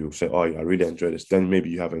messages you, say, oh, I really enjoy this. Then maybe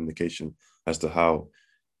you have an indication as to how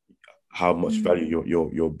much value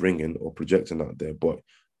you're bringing or projecting out there. But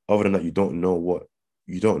other than that, you don't know,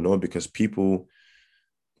 because people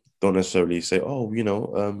don't necessarily say, oh,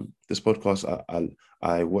 this podcast,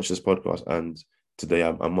 I watched this podcast and today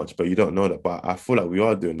I'm much, but you don't know that. But I feel like we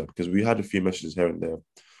are doing that, because we had a few messages here and there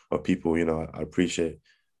of people, I appreciate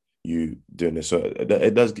you doing this. So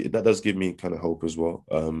that does give me kind of hope as well.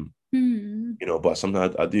 But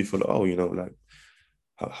sometimes I do feel like, oh, like,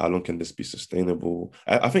 how long can this be sustainable?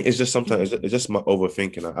 I think it's just sometimes it's just my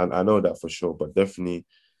overthinking. I know that for sure, but definitely,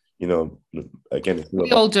 again,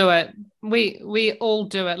 we all do it. We all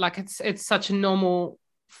do it. Like it's such a normal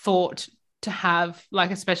thought to have,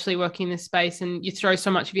 like, especially working in this space, and you throw so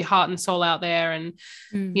much of your heart and soul out there, and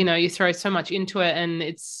you throw so much into it, and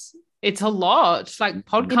it's a lot. Like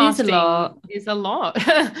podcasting is a lot.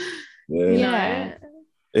 Yeah.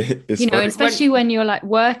 It's funny. Especially when you're like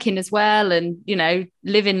working as well, and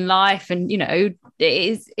living life, and it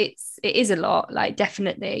is a lot, like,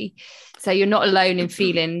 definitely. So you're not alone in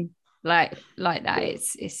feeling like that.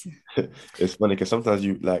 It's funny because sometimes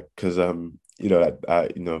you like, because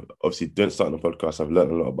obviously don't start on the podcast, I've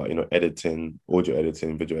learned a lot about editing, audio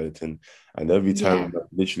editing, video editing, and every time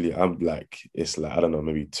literally I'm like, it's like, I don't know,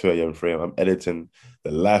 maybe 2 a.m. 3 a.m. I'm editing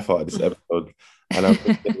the life out of this episode. And I'm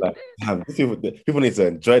like, damn, people need to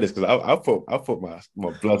enjoy this, because I put my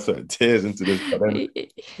blood, sweat, and tears into this. But then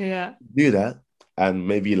do that, and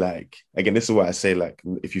maybe, like, again, this is what I say, like,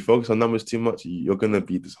 if you focus on numbers too much, you're gonna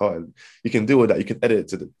be disheartened. You can do all that. You can edit it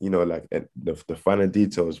to the finer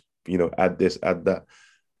details. Add this, add that,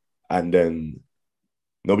 and then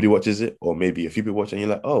nobody watches it, or maybe a few people watch it, and you're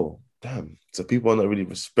like, oh, damn. So people are not really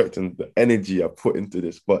respecting the energy I put into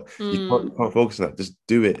this. But you can't focus on that. Just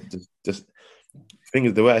do it. Just. Thing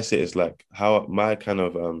is, the way I say it is like how my kind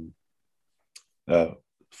of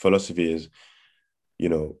philosophy is,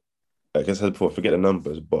 like I said before, forget the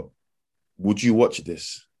numbers, but would you watch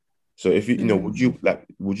this? So if you would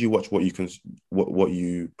you watch what you can what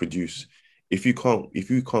you produce? If you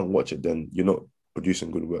can't watch it, then you're not producing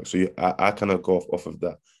good work. So I kind of go off of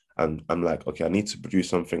that, and I'm like, okay, I need to produce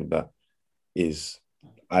something that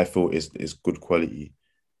I feel is good quality,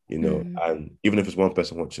 and even if it's one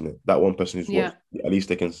person watching it, that one person who's watched, at least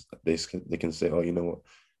they can say, oh, you know what,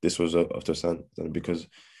 this was up to standard. Because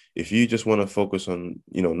if you just want to focus on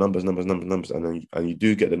numbers, and you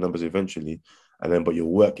do get the numbers eventually, but your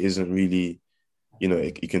work isn't really,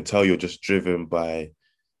 you can tell you're just driven by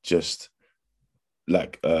just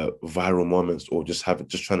like viral moments, or just trying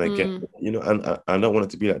to get, and I don't want it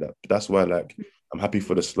to be like that. But that's why, like, I'm happy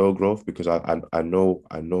for the slow growth, because I know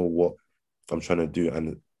what I'm trying to do,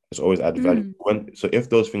 and it's always add value. So if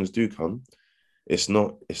those things do come, it's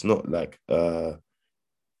not like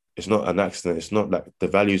it's not an accident. It's not like the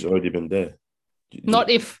value's already been there. Not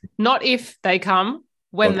if they come,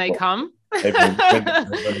 when they come. When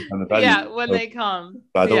they come.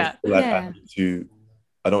 But I don't feel like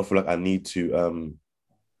I don't feel like I need to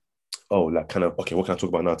kind of, okay, what can I talk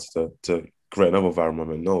about now to create another viral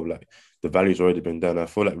moment? No, like, the value's already been done. I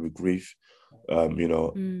feel like with grief, I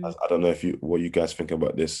don't know what you guys think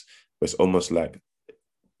about this, but it's almost like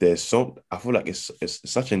I feel like it's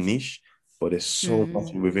such a niche, but there's so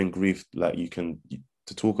much within grief, like,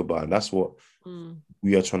 to talk about. And that's what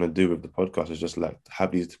we are trying to do with the podcast, is just like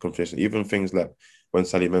have these conversations. Even things like when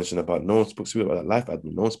Sally mentioned about no one speaks about that life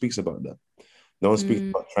admin, no one speaks about that. No one speaks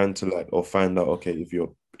about trying to or find out, okay, if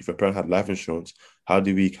your parent had life insurance, how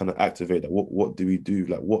do we kind of activate that? What do we do?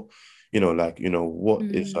 Like, what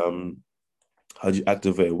is how do you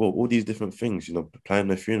activate it? Well, all these different things,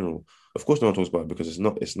 planning a funeral. Of course no one talks about it, because it's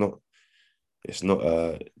not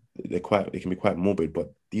it can be quite morbid,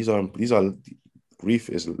 but these are grief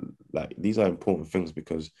is like, these are important things,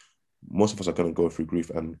 because most of us are going to go through grief.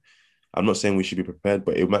 And I'm not saying we should be prepared,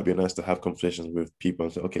 but it might be nice to have conversations with people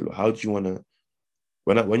and say, okay, look, how do you want to,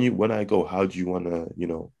 when I go, how do you want to,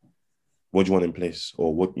 what do you want in place?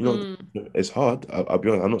 Or what, it's hard. I'll be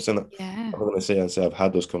honest. I'm not saying that, I'm not going to say I've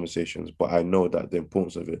had those conversations, but I know that the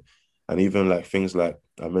importance of it. And even like things like,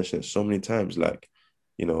 I mentioned it so many times, like,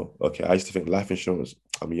 okay, I used to think life insurance,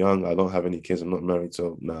 I'm young, I don't have any kids, I'm not married,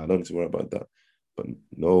 so I don't need to worry about that. But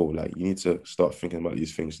no, like, you need to start thinking about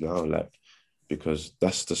these things now, like, because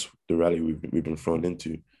that's just the reality we've been thrown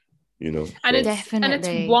into, And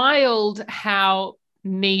it's wild how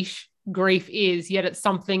niche grief is, yet it's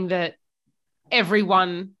something that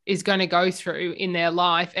everyone is going to go through in their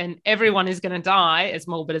life, and everyone is going to die, as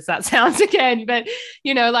morbid as that sounds again. But,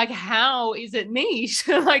 like, how is it niche?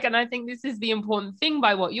 Like, and I think this is the important thing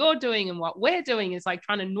by what you're doing and what we're doing, is like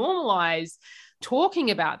trying to normalize talking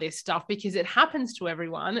about this stuff, because it happens to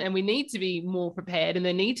everyone, and we need to be more prepared, and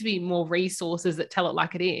there need to be more resources that tell it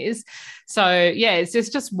like it is. So yeah, it's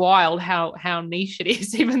just wild how niche it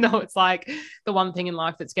is, even though it's like the one thing in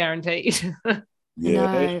life that's guaranteed.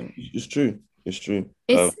 It's true.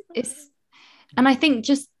 It's and I think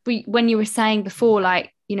just when you were saying before,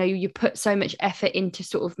 like, you put so much effort into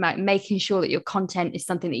sort of making sure that your content is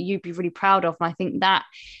something that you'd be really proud of, and I think that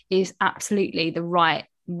is absolutely the right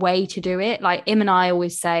way to do it. Like, Im and I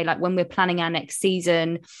always say, like, when we're planning our next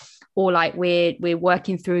season, or like we're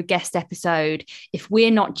working through a guest episode, if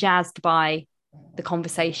we're not jazzed by the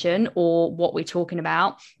conversation or what we're talking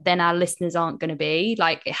about, then our listeners aren't going to be.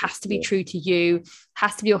 Like, it has to be true to you,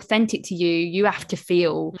 has to be authentic to you. You have to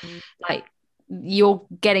feel like you're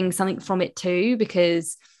getting something from it too,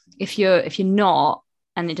 because if you're not,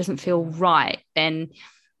 and it doesn't feel right, then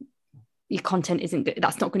your content isn't good.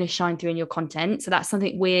 That's not going to shine through in your content. So that's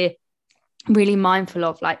something we're really mindful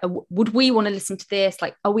of. Like, would we want to listen to this?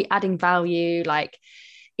 Like, are we adding value? Like,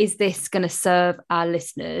 is this going to serve our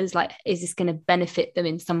listeners? Like, is this going to benefit them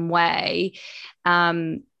in some way?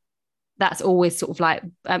 That's always sort of like,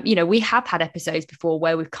 we have had episodes before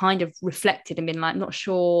where we've kind of reflected and been like, not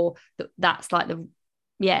sure that's like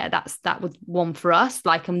that was one for us.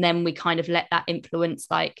 Like, and then we kind of let that influence,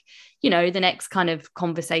 like, the next kind of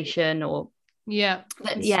conversation or.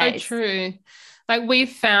 It's true. Like,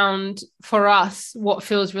 we've found for us what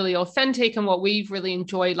feels really authentic and what we've really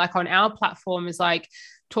enjoyed, like, on our platform, is like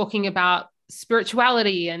talking about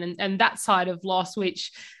spirituality and that side of loss,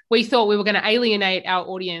 which we thought we were going to alienate our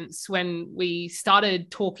audience when we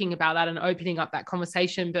started talking about that and opening up that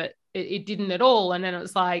conversation, but it didn't at all. And then it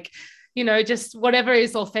was like, just whatever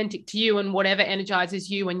is authentic to you and whatever energizes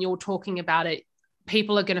you when you're talking about it,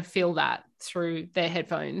 people are going to feel that through their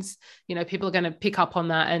headphones. People are going to pick up on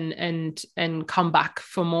that and come back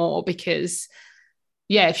for more, because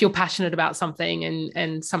if you're passionate about something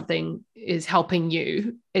and something is helping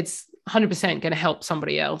you, it's 100% going to help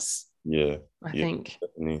somebody else. Yeah, I yeah, think.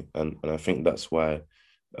 definitely. And I think that's why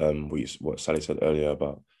what Sally said earlier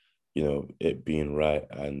about, it being right.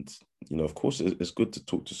 And, of course it's good to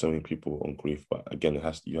talk to so many people on grief, but again,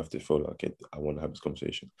 you have to feel like, okay, I want to have this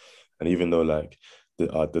conversation. And even though like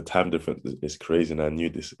the time difference is crazy, and I knew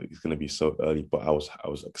this is going to be so early, but I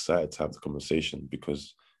was excited to have the conversation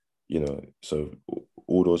because, so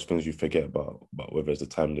all those things you forget about whether it's the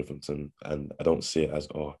time difference, and I don't see it as,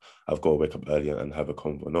 oh, I've got to wake up early and have a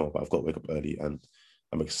convo. No, but I've got to wake up early, and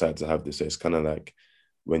I'm excited to have this. So it's kind of like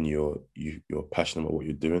when you're passionate about what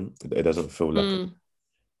you're doing, it doesn't feel like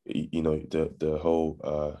the whole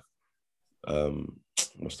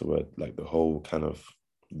what's the word, like the whole kind of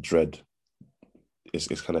dread is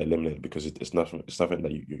kind of eliminated, because it's nothing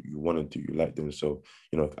that you want to do, you like doing. So,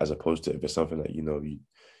 as opposed to if it's something that you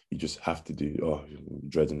just have to do, oh, I'm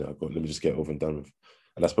dreading it, let me just get over and done with.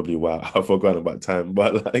 And that's probably why I've forgotten about time.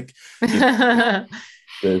 But like, Yeah.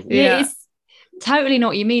 It's totally not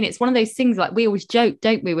what you mean. It's one of those things, like we always joke,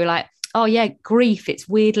 don't we? We're like, oh yeah, grief, it's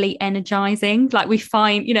weirdly energizing. Like we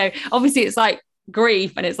find, obviously it's like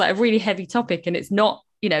grief and it's like a really heavy topic, and it's not,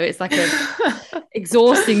 it's like a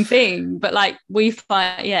exhausting thing, but like we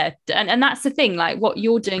find, and that's the thing, like what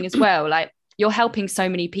you're doing as well, like you're helping so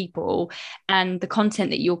many people, and the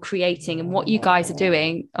content that you're creating and what you guys are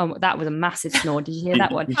doing. Oh, that was a massive snore. Did you hear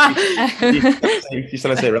that one? He's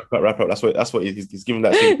trying to say wrap up. That's what he's giving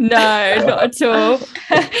that thing. No, not at all.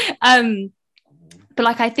 But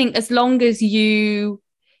like I think as long as you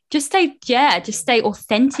just stay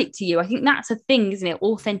authentic to you. I think that's a thing, isn't it?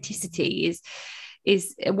 Authenticity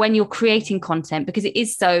is when you're creating content, because it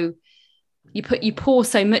is so, you pour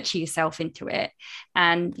so much of yourself into it,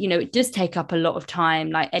 and it does take up a lot of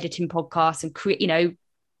time, like editing podcasts and create,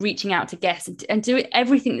 reaching out to guests and do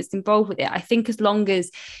everything that's involved with it. I think as long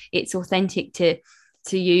as it's authentic to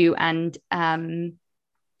you, and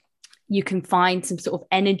you can find some sort of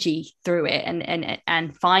energy through it,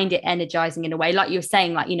 and find it energizing in a way, like you're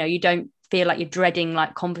saying, like you don't feel like you're dreading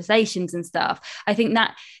like conversations and stuff. I think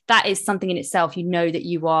that is something in itself, that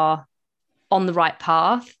you are on the right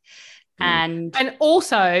path. And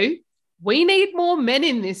also, we need more men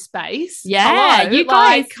in this space. Yeah. Hello? You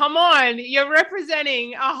guys, come on, you're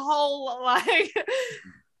representing a whole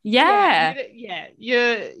yeah,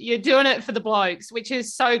 you're doing it for the blokes, which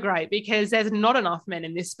is so great, because there's not enough men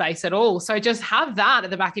in this space at all. So just have that at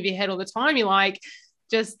the back of your head all the time. You're like,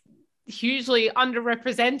 just hugely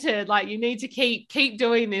underrepresented. Like you need to keep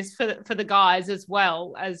doing this for the guys as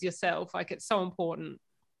well as yourself. Like it's so important.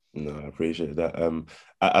 No, I appreciate that.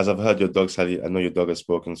 As I've heard your dog, Sally, I know your dog has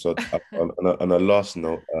spoken. So on a last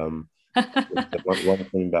note, one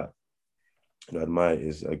thing that I admire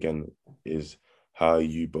is how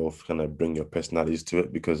you both kind of bring your personalities to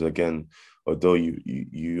it. Because again, although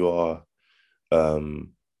you are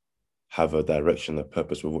have a direction, a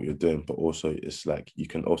purpose with what you're doing, but also it's like you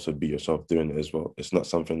can also be yourself doing it as well. It's not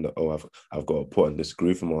something that, oh, I've got to put on this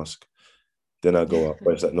grief mask, then I go up.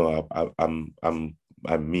 But it's like, no, I'm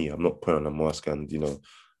me. I'm not putting on a mask, and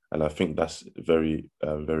and I think that's very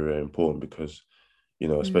very, very important, because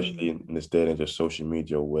especially in this day and age of social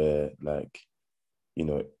media, where like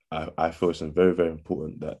I feel it's very, very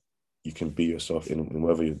important that you can be yourself in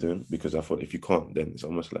whatever you're doing, because I thought if you can't, then it's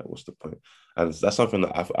almost like, what's the point? And that's something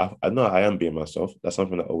that I know I am being myself. That's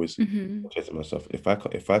something that I always say to myself.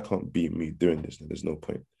 If I can't be me doing this, then there's no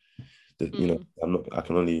point. I'm not. I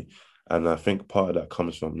can only. And I think part of that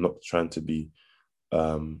comes from not trying to be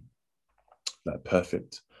like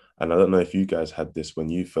perfect. And I don't know if you guys had this when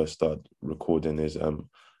you first started recording, is I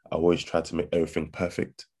always try to make everything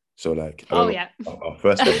perfect. So like, our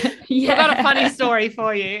first I've got a funny story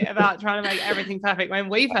for you about trying to make everything perfect. When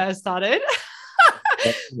we first started,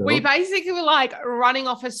 we basically were like running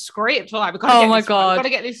off a script. We're like, we've got to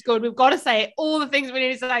get this good. We've got to say all the things we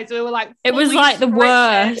need to say. So we were like, it was like the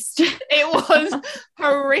worst. It was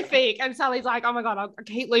horrific. And Sally's like, oh my God, I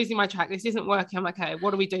keep losing my track. This isn't working. I'm like, okay,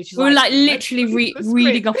 what do we do? She's we were like literally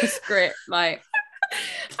reading off a script, like.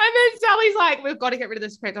 And then Sally's like, we've got to get rid of the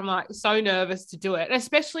script. I'm like, so nervous to do it. And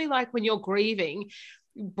especially like when you're grieving,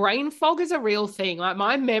 brain fog is a real thing. Like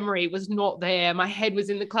my memory was not there. My head was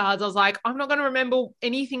in the clouds. I was like, I'm not going to remember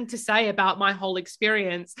anything to say about my whole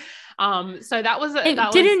experience. So that was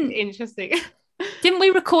interesting. Didn't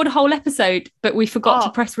we record a whole episode, but we forgot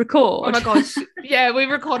to press record? Oh my gosh. Yeah, we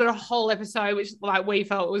recorded a whole episode, which like we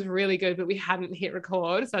felt was really good, but we hadn't hit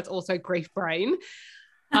record. So that's also grief brain.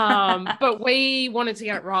 But we wanted to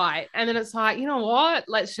get it right. And then it's like, you know what?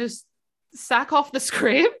 Let's just sack off the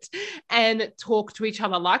script and talk to each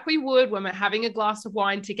other like we would when we're having a glass of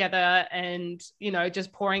wine together and, you know,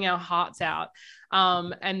 just pouring our hearts out.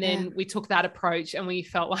 And then we took that approach and we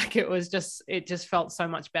felt like it just felt so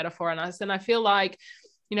much better for us. And I feel like,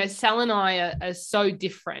 you know, Sal and I are so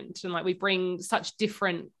different, and like we bring such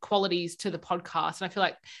different qualities to the podcast. And I feel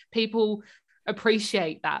like people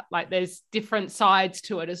appreciate that. Like there's different sides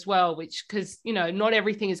to it as well, which, because, you know, not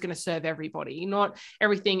everything is going to serve everybody. Not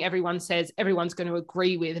everything everyone says everyone's going to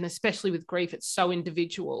agree with. And especially with grief, it's so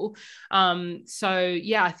individual. So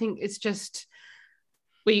yeah, I think it's just,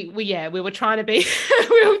 we were trying to be,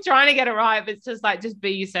 we were trying to get it right, but it's just like, just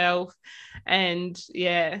be yourself. And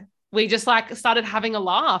yeah, we just like started having a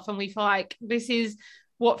laugh, and we feel like this is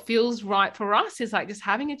what feels right for us, is like just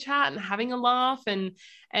having a chat and having a laugh and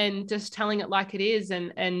just telling it like it is.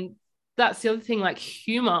 And that's the other thing, like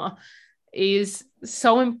humor is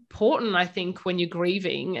so important, I think, when you're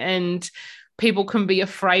grieving, and people can be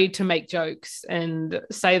afraid to make jokes and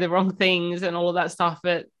say the wrong things and all of that stuff.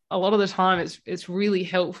 But a lot of the time it's really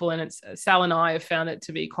helpful, and Sal and I have found it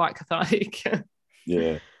to be quite cathartic.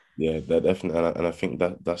 Yeah, that definitely, and I think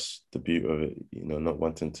that's the beauty of it, you know, not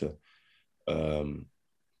wanting to,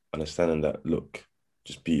 understanding that, look,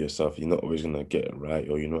 just be yourself. You're not always gonna get it right,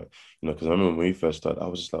 or you're not, you know, because I remember when we first started, I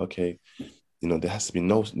was just like, okay, you know, there has to be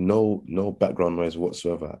no background noise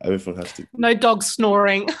whatsoever. Everything has to, no dog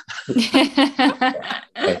snoring.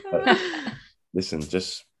 Listen,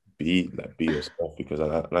 just be yourself, because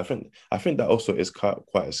I think that also is quite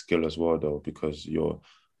a skill as well, though, because you're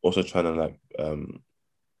also trying to like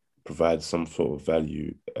provide some sort of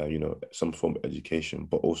value, you know, some form of education,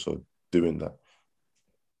 but also doing that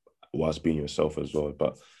whilst being yourself as well.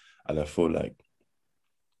 And I feel like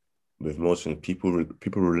with most things, people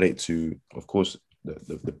relate to, of course,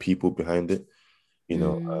 the people behind it, you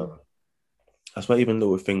know. That's why even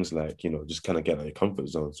little things like, you know, just kind of get out of your comfort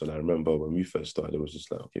zone. So I remember when we first started, it was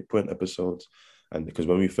just like, okay, put in episodes. And because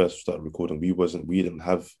when we first started recording, we didn't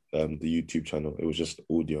have the YouTube channel. It was just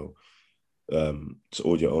audio. It's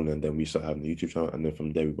audio only, and then we started having the YouTube channel, and then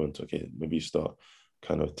from there we went to, okay, maybe start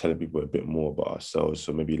kind of telling people a bit more about ourselves,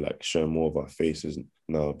 so maybe like showing more of our faces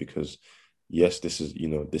now, because yes, this is, you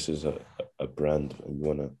know, this is a brand, and you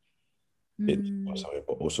want to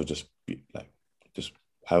but also just be like, just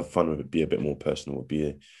have fun with it, be a bit more personal,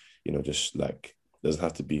 be, you know, just like, doesn't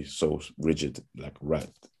have to be so rigid, like, right,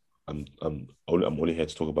 I'm only here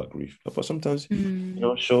to talk about grief. But sometimes, you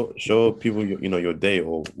know, show people your day,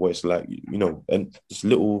 or what it's like, you know, and just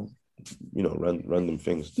little, you know, random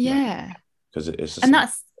things. Yeah. Because it's just, and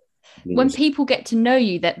that's when people get to know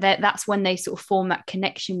you, that's when they sort of form that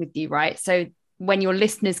connection with you, right? So when your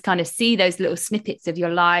listeners kind of see those little snippets of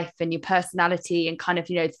your life and your personality and kind of,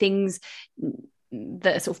 you know, things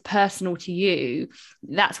that are sort of personal to you,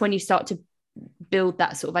 that's when you start to build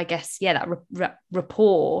that sort of, I guess, that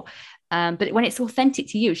rapport. But when it's authentic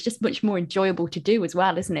to you, it's just much more enjoyable to do as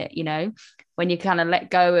well, isn't it? You know, when you kind of let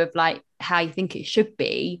go of like how you think it should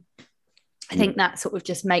be, I think that sort of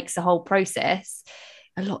just makes the whole process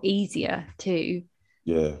a lot easier too.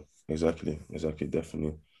 Yeah, exactly,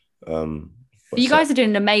 definitely. But you guys are doing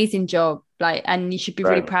an amazing job, like, and you should be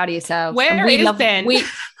really proud of yourselves. Where is Ben?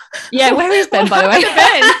 Where is Ben, by the way?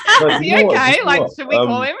 Ben, is he okay? Like, should we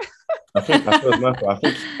call him? I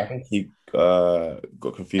think he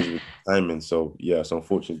got confused with timing. So yeah, so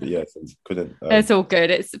unfortunately, yeah, so he couldn't. It's all good.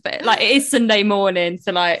 It's like, it is Sunday morning,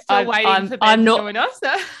 so like I'm waiting for Ben to join us.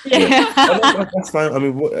 Yeah, that's fine. I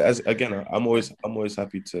mean, I'm always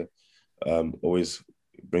happy to always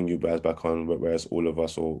bring you guys back on, whereas all of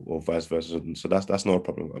us, or vice versa. So that's not a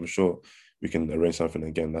problem. I'm sure we can arrange something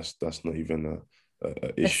again. That's not even a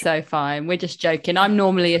issue. It's so fine. We're just joking. I'm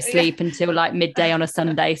normally asleep until like midday on a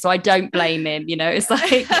Sunday, so I don't blame him. You know, it's like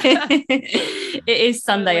it is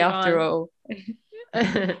Sunday after all.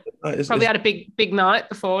 Probably had a big night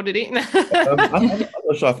before, did he? I'm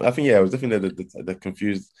not sure. I think it was definitely the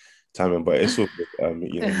confused timing, but it's all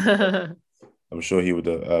good. You know, I'm sure he would.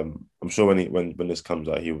 I'm sure when this comes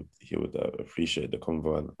out, he would appreciate the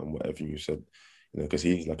convo and whatever you said. You know, because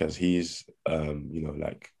he's you know,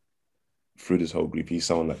 like, through this whole grief, he's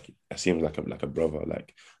someone like, seems like a brother,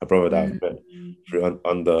 like a brother that I've met through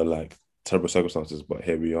under like terrible circumstances, but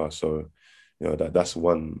here we are. So, you know, that's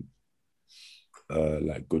one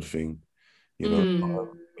like good thing, you know.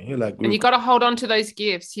 And you got to hold on to those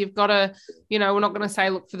gifts. You've got to, you know, we're not going to say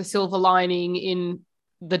look for the silver lining in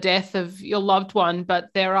the death of your loved one, but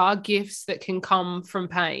there are gifts that can come from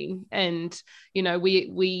pain. And, you know,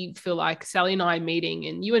 we feel like Sally and I meeting,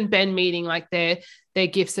 and you and Ben meeting, like they're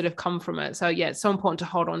gifts that have come from it. So yeah, it's so important to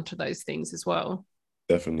hold on to those things as well.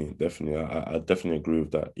 Definitely. I definitely agree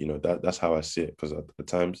with that. You know, that's how I see it. Because at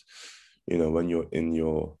times, you know, when you're in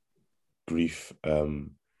your grief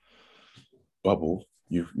bubble,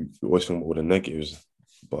 you always think about all the negatives,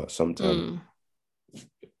 but sometimes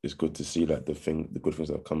it's good to see like the good things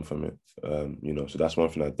that come from it. You know, so that's one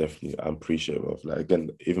thing I'm appreciative of. Like again,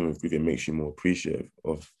 even if it makes you more appreciative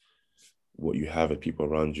of what you have and people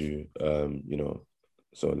around you. You know,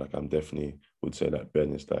 so like I'm definitely would say that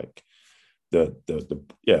Ben is like the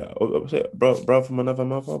yeah, I would say bro from another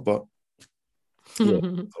mother, but yeah,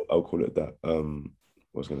 I'll call it that.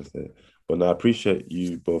 What was gonna say, but no, I appreciate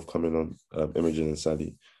you both coming on, Imogen and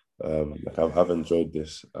Sally. Like I've enjoyed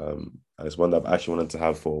this, and it's one that I've actually wanted to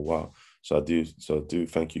have for a while. So I do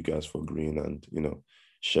thank you guys for agreeing and, you know,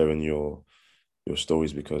 sharing your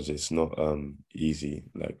stories, because it's not easy,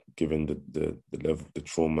 like given the level of the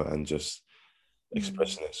trauma and just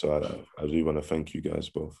expressing it. So I really want to thank you guys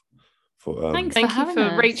both for Thanks thank you for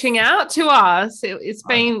us. reaching out to us. It's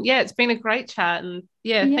been a great chat, and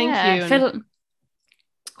thank you.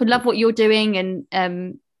 I love what you're doing, and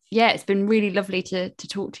it's been really lovely to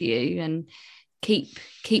talk to you, and keep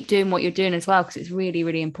doing what you're doing as well, because it's really,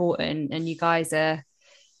 really important, and you guys are,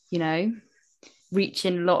 you know,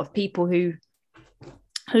 reaching a lot of people who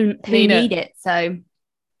need it. So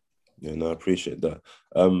yeah, no, I appreciate that.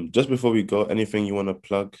 Just before we go, anything you want to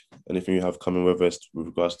plug, anything you have coming with us with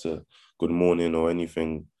regards to Good Morning, or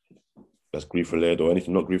anything that's grief related, or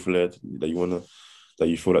anything not grief related that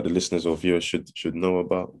you feel like the listeners or viewers should know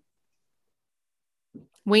about?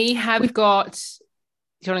 We have got.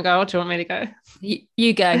 Do you want to go, or do you want me to go?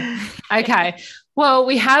 You go. Okay. Well,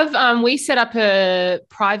 we set up a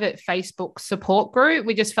private Facebook support group.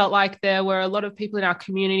 We just felt like there were a lot of people in our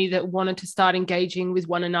community that wanted to start engaging with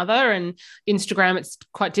one another, and Instagram, it's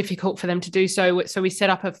quite difficult for them to do so. So we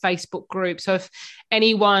set up a Facebook group. So if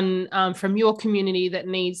anyone from your community that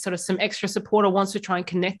needs sort of some extra support or wants to try and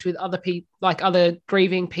connect with other people, like other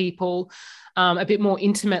grieving people, a bit more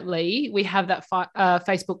intimately, we have that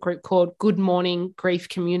Facebook group called Good Morning Grief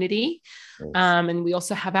Community. And we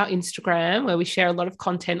also have our Instagram, where we share a lot of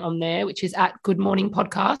content on there, which is at Good Morning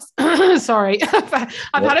Podcast. Sorry, I've had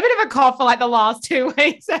a bit of a cough for like the last 2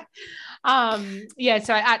 weeks. So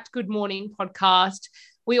at Good Morning Podcast.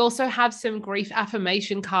 We also have some grief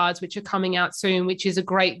affirmation cards, which are coming out soon, which is a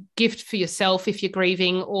great gift for yourself if you're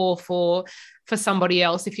grieving, or for somebody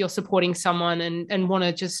else if you're supporting someone and want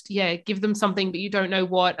to just give them something but you don't know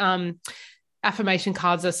what. Affirmation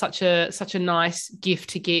cards are such a nice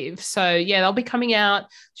gift to give. So they'll be coming out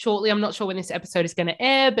shortly. I'm not sure when this episode is going to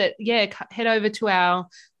air, but head over to our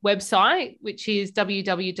website, which is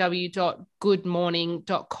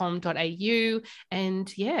www.goodmorning.com.au, and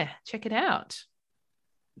check it out.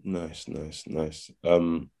 Nice.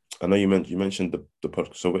 I know you mentioned the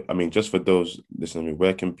podcast. So I mean, just for those listening,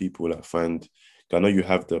 where can people like find? I know you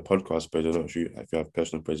have the podcast page. I don't know if you have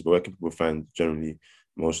personal page, but where can people find generally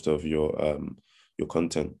most of your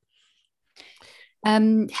content?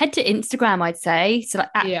 Head to Instagram, I'd say. So like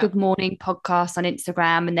at Good Morning Podcast on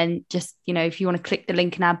Instagram, and then just, you know, if you want to click the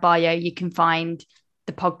link in our bio, you can find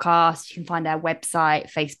the podcast, you can find our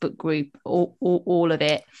website, Facebook group, all of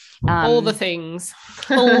it. All the things.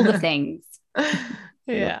 All the things.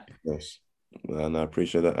 Yeah. Yes. And I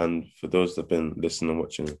appreciate that. And for those that have been listening and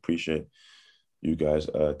watching, appreciate you guys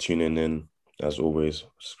tuning in. As always,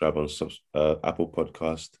 subscribe on Apple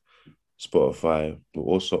Podcast, Spotify. We're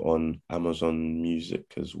also on Amazon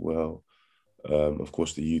Music as well. Of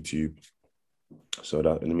course, the YouTube. So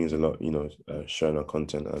that, and it means a lot, you know, sharing our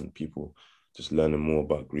content and people just learning more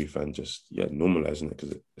about grief and just normalizing it,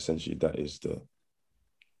 because essentially that is the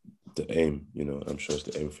aim. You know, I'm sure it's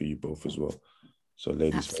the aim for you both as well. So,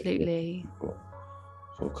 ladies, absolutely, thank you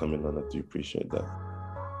for coming on. I do appreciate that.